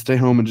 I'm gonna stay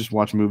home and just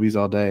watch movies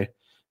all day.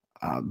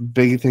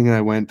 Big thing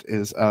I went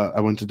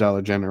to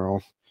Dollar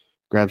General,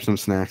 grabbed some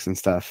snacks and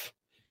stuff,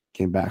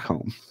 came back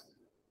home.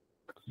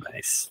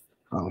 Nice.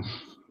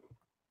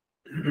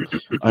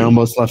 I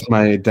almost left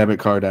my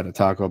debit card at a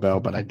Taco Bell,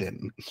 but I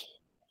didn't.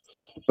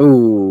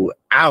 Ooh,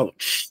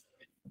 ouch.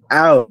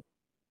 Ouch.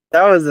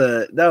 That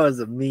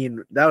was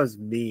mean. That was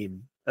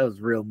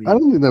real mean. I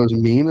don't think that was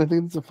mean. I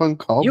think it's a fun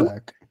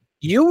callback.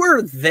 You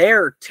were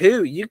there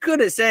too. You could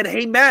have said,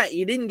 "Hey Matt,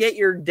 you didn't get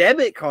your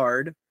debit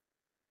card."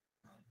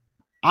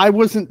 I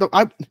wasn't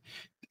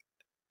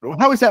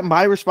how is that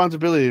my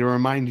responsibility to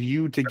remind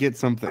you to get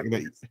something?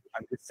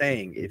 I'm just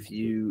saying, if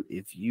you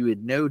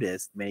had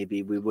noticed,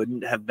 maybe we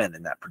wouldn't have been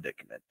in that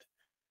predicament.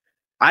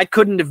 I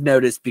couldn't have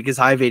noticed because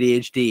I have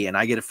ADHD and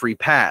I get a free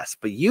pass.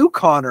 But you,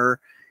 Connor,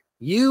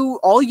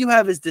 all you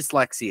have is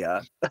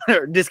dyslexia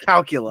or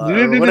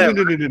dyscalculia or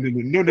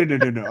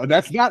whatever. No.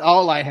 That's not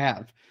all I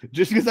have.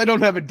 Just because I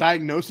don't have a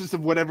diagnosis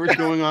of whatever's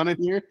going on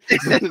in here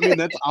doesn't mean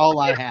that's all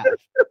I have.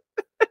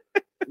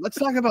 Let's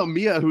talk about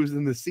Mia, who's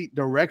in the seat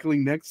directly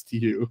next to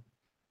you,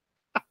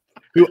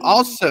 who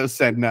also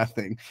said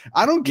nothing.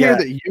 I don't care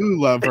that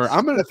you love her.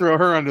 I'm going to throw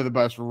her under the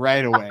bus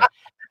right away.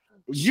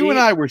 You and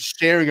I were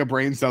sharing a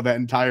brain cell that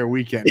entire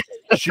weekend.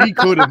 She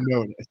could have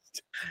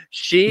noticed.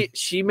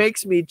 She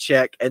makes me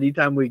check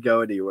anytime we go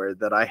anywhere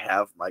that I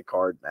have my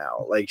card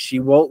now. Like she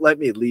won't let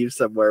me leave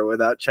somewhere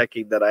without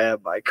checking that I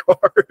have my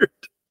card.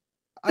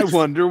 I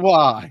wonder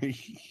why.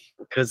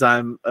 Because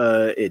I'm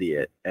an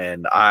idiot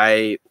and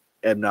I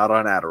am not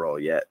on Adderall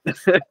yet.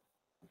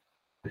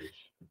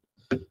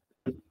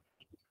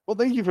 Well,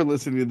 thank you for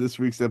listening to this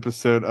week's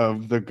episode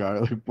of the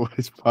Garlic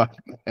Boys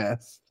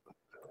podcast.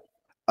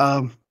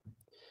 If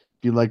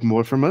you'd like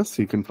more from us,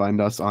 you can find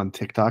us on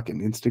TikTok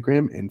and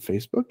Instagram and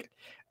Facebook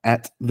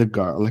at the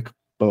Garlic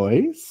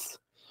Boys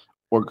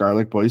or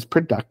Garlic Boys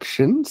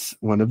Productions.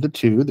 One of the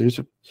two. There's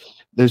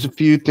a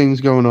few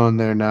things going on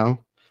there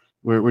now.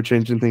 We're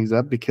changing things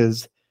up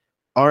because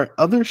our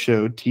other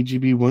show,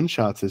 TGB One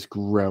Shots, is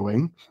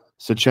growing.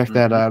 So check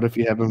that out if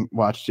you haven't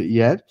watched it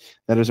yet.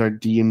 That is our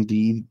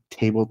D&D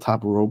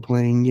tabletop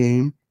role-playing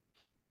game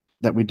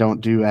that we don't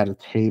do at a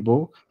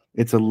table.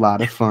 It's a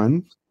lot of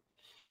fun.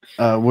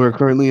 We're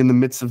currently in the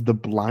midst of the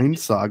Blind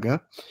Saga,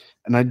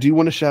 and I do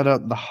want to shout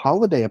out the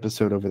holiday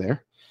episode over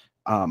there.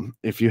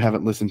 If you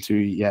haven't listened to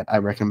it yet, I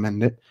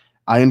recommend it.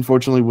 I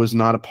unfortunately was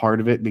not a part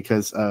of it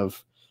because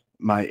of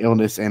my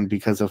illness and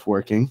because of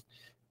working,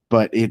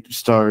 but it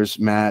stars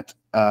Matt,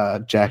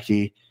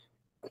 Jackie,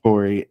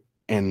 Corey,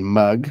 and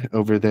Mug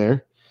over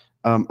there.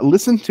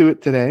 Listen to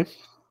it today.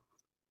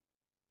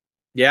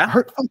 Yeah.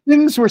 Hurtful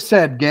things were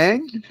said,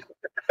 gang.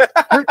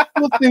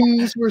 hurtful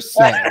things were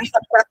said.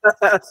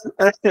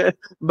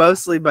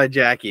 Mostly by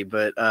Jackie,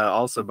 but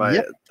also by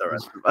Yep. the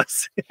rest of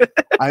us.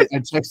 I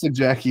texted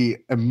Jackie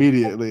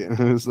immediately, and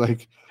it was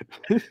like,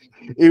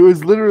 it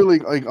was literally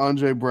like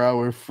Andre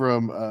Brower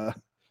from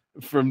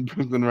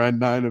Brooklyn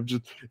Nine-Nine of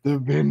just the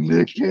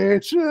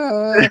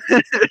vindication.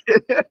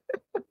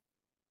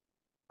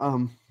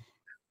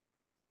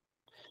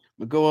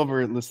 But go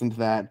over and listen to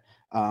that.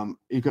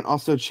 You can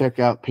also check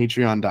out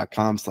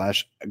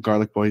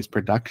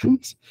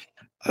patreon.com/garlicboysproductions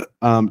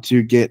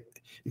to get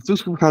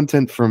exclusive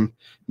content from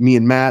me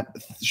and Matt,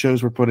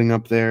 shows we're putting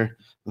up there,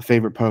 the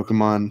favorite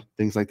Pokemon,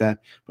 things like that.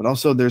 But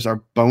also there's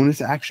our bonus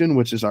action,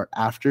 which is our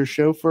after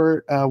show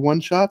for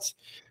one-shots.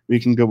 We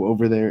can go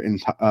over there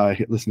and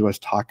listen to us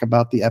talk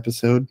about the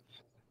episode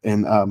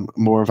in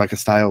more of like a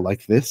style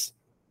like this.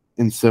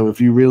 And so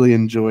if you really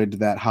enjoyed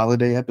that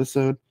holiday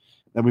episode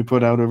that we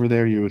put out over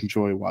there, you would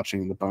enjoy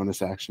watching the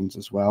bonus actions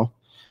as well.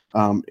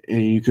 And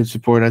you could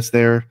support us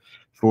there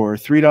for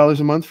 $3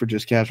 a month for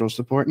just casual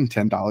support, and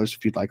 $10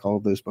 if you'd like all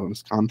of those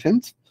bonus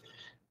content,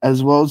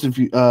 as well as if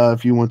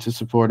you want to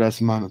support us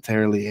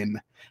monetarily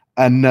in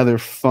another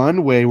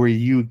fun way where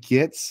you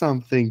get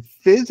something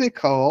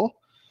physical.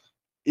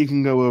 You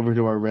can go over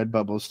to our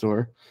Redbubble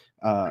store,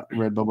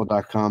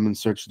 redbubble.com, and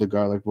search the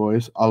Garlic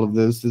Boys. All of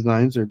those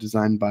designs are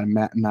designed by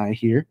Matt and I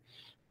here.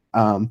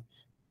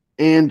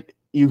 And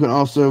you can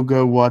also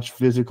go watch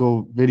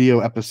physical video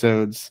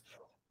episodes.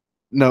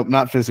 No,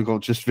 not physical,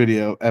 just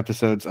video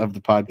episodes of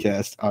the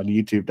podcast on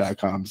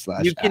youtube.com/.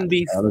 You can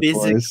be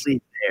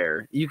physically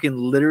there. You can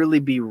literally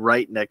be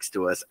right next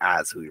to us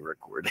as we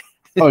record.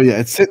 Oh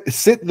yeah,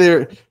 sit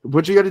there.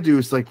 What you got to do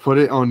is like put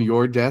it on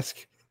your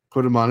desk,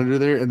 put a monitor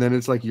there, and then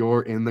it's like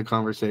you're in the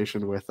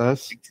conversation with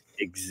us.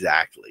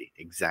 Exactly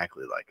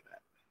like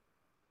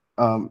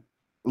that.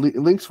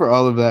 Links for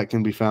all of that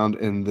can be found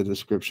in the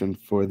description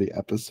for the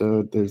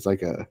episode. There's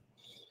like a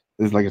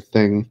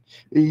thing.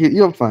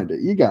 You'll find it.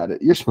 You got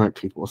it. You're smart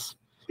peoples.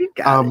 You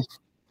got it.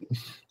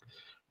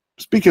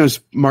 Speaking of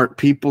smart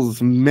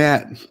peoples,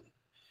 Matt,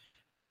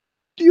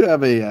 do you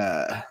have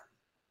a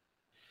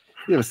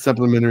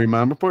supplementary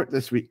mom report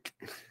this week?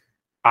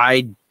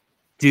 I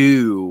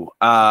do.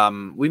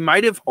 We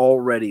might have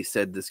already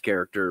said this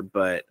character,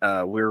 but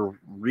we're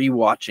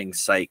rewatching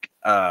Psych.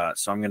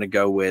 So I'm gonna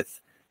go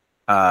with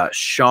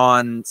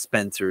Sean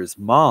Spencer's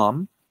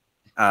mom.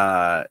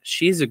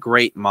 She's a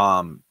great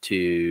mom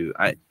to.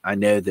 I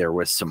know there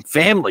was some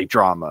family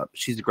drama.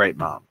 She's a great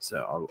mom,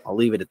 so I'll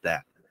leave it at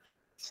that.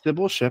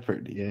 Sybil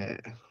Shepherd, yeah.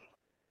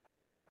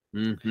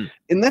 Mm-hmm.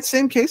 In that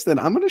same case, then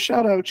I'm gonna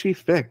shout out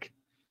Chief Vic.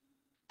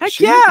 Heck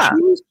yeah,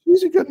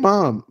 she's a good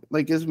mom.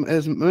 Like as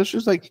much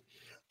as like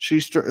she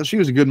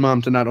was a good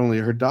mom to not only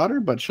her daughter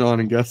but Sean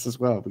and Gus as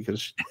well,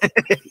 because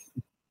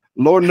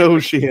Lord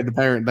knows she had to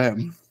parent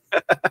them.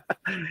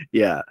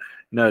 Yeah,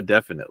 no,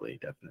 definitely.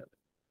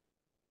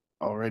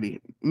 Alrighty,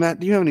 Matt,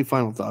 do you have any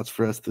final thoughts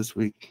for us this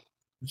week?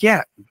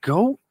 Yeah,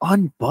 go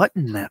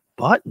unbutton that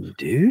button,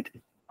 dude.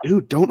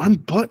 Dude, don't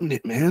unbutton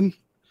it, man.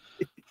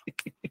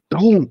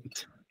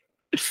 Don't.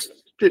 Just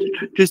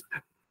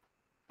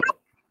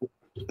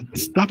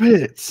stop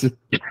it.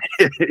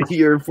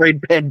 You're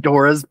afraid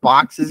Pandora's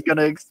box is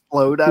gonna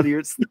explode out of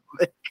your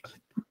stomach.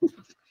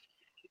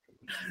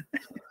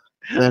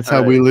 That's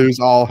how we lose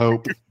all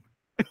hope.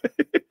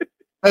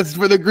 That's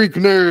for the Greek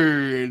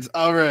nerds.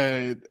 All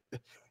right.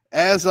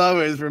 As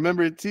always,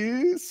 remember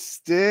to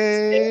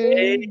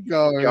stay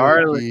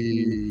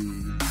garlicky.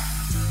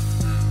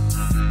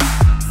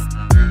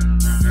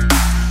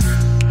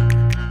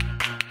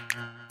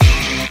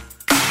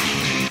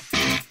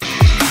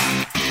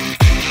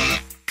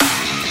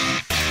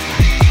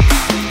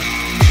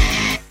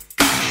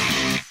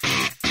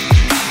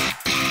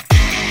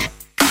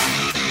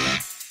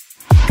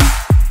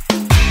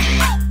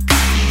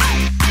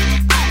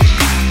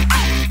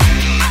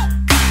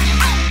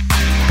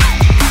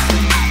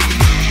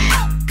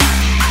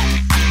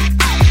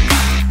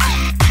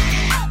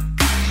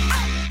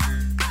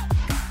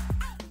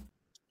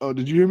 Oh,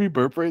 did you hear me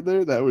burp right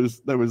there? That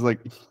was like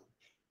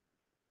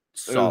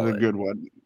solid. That was a good one.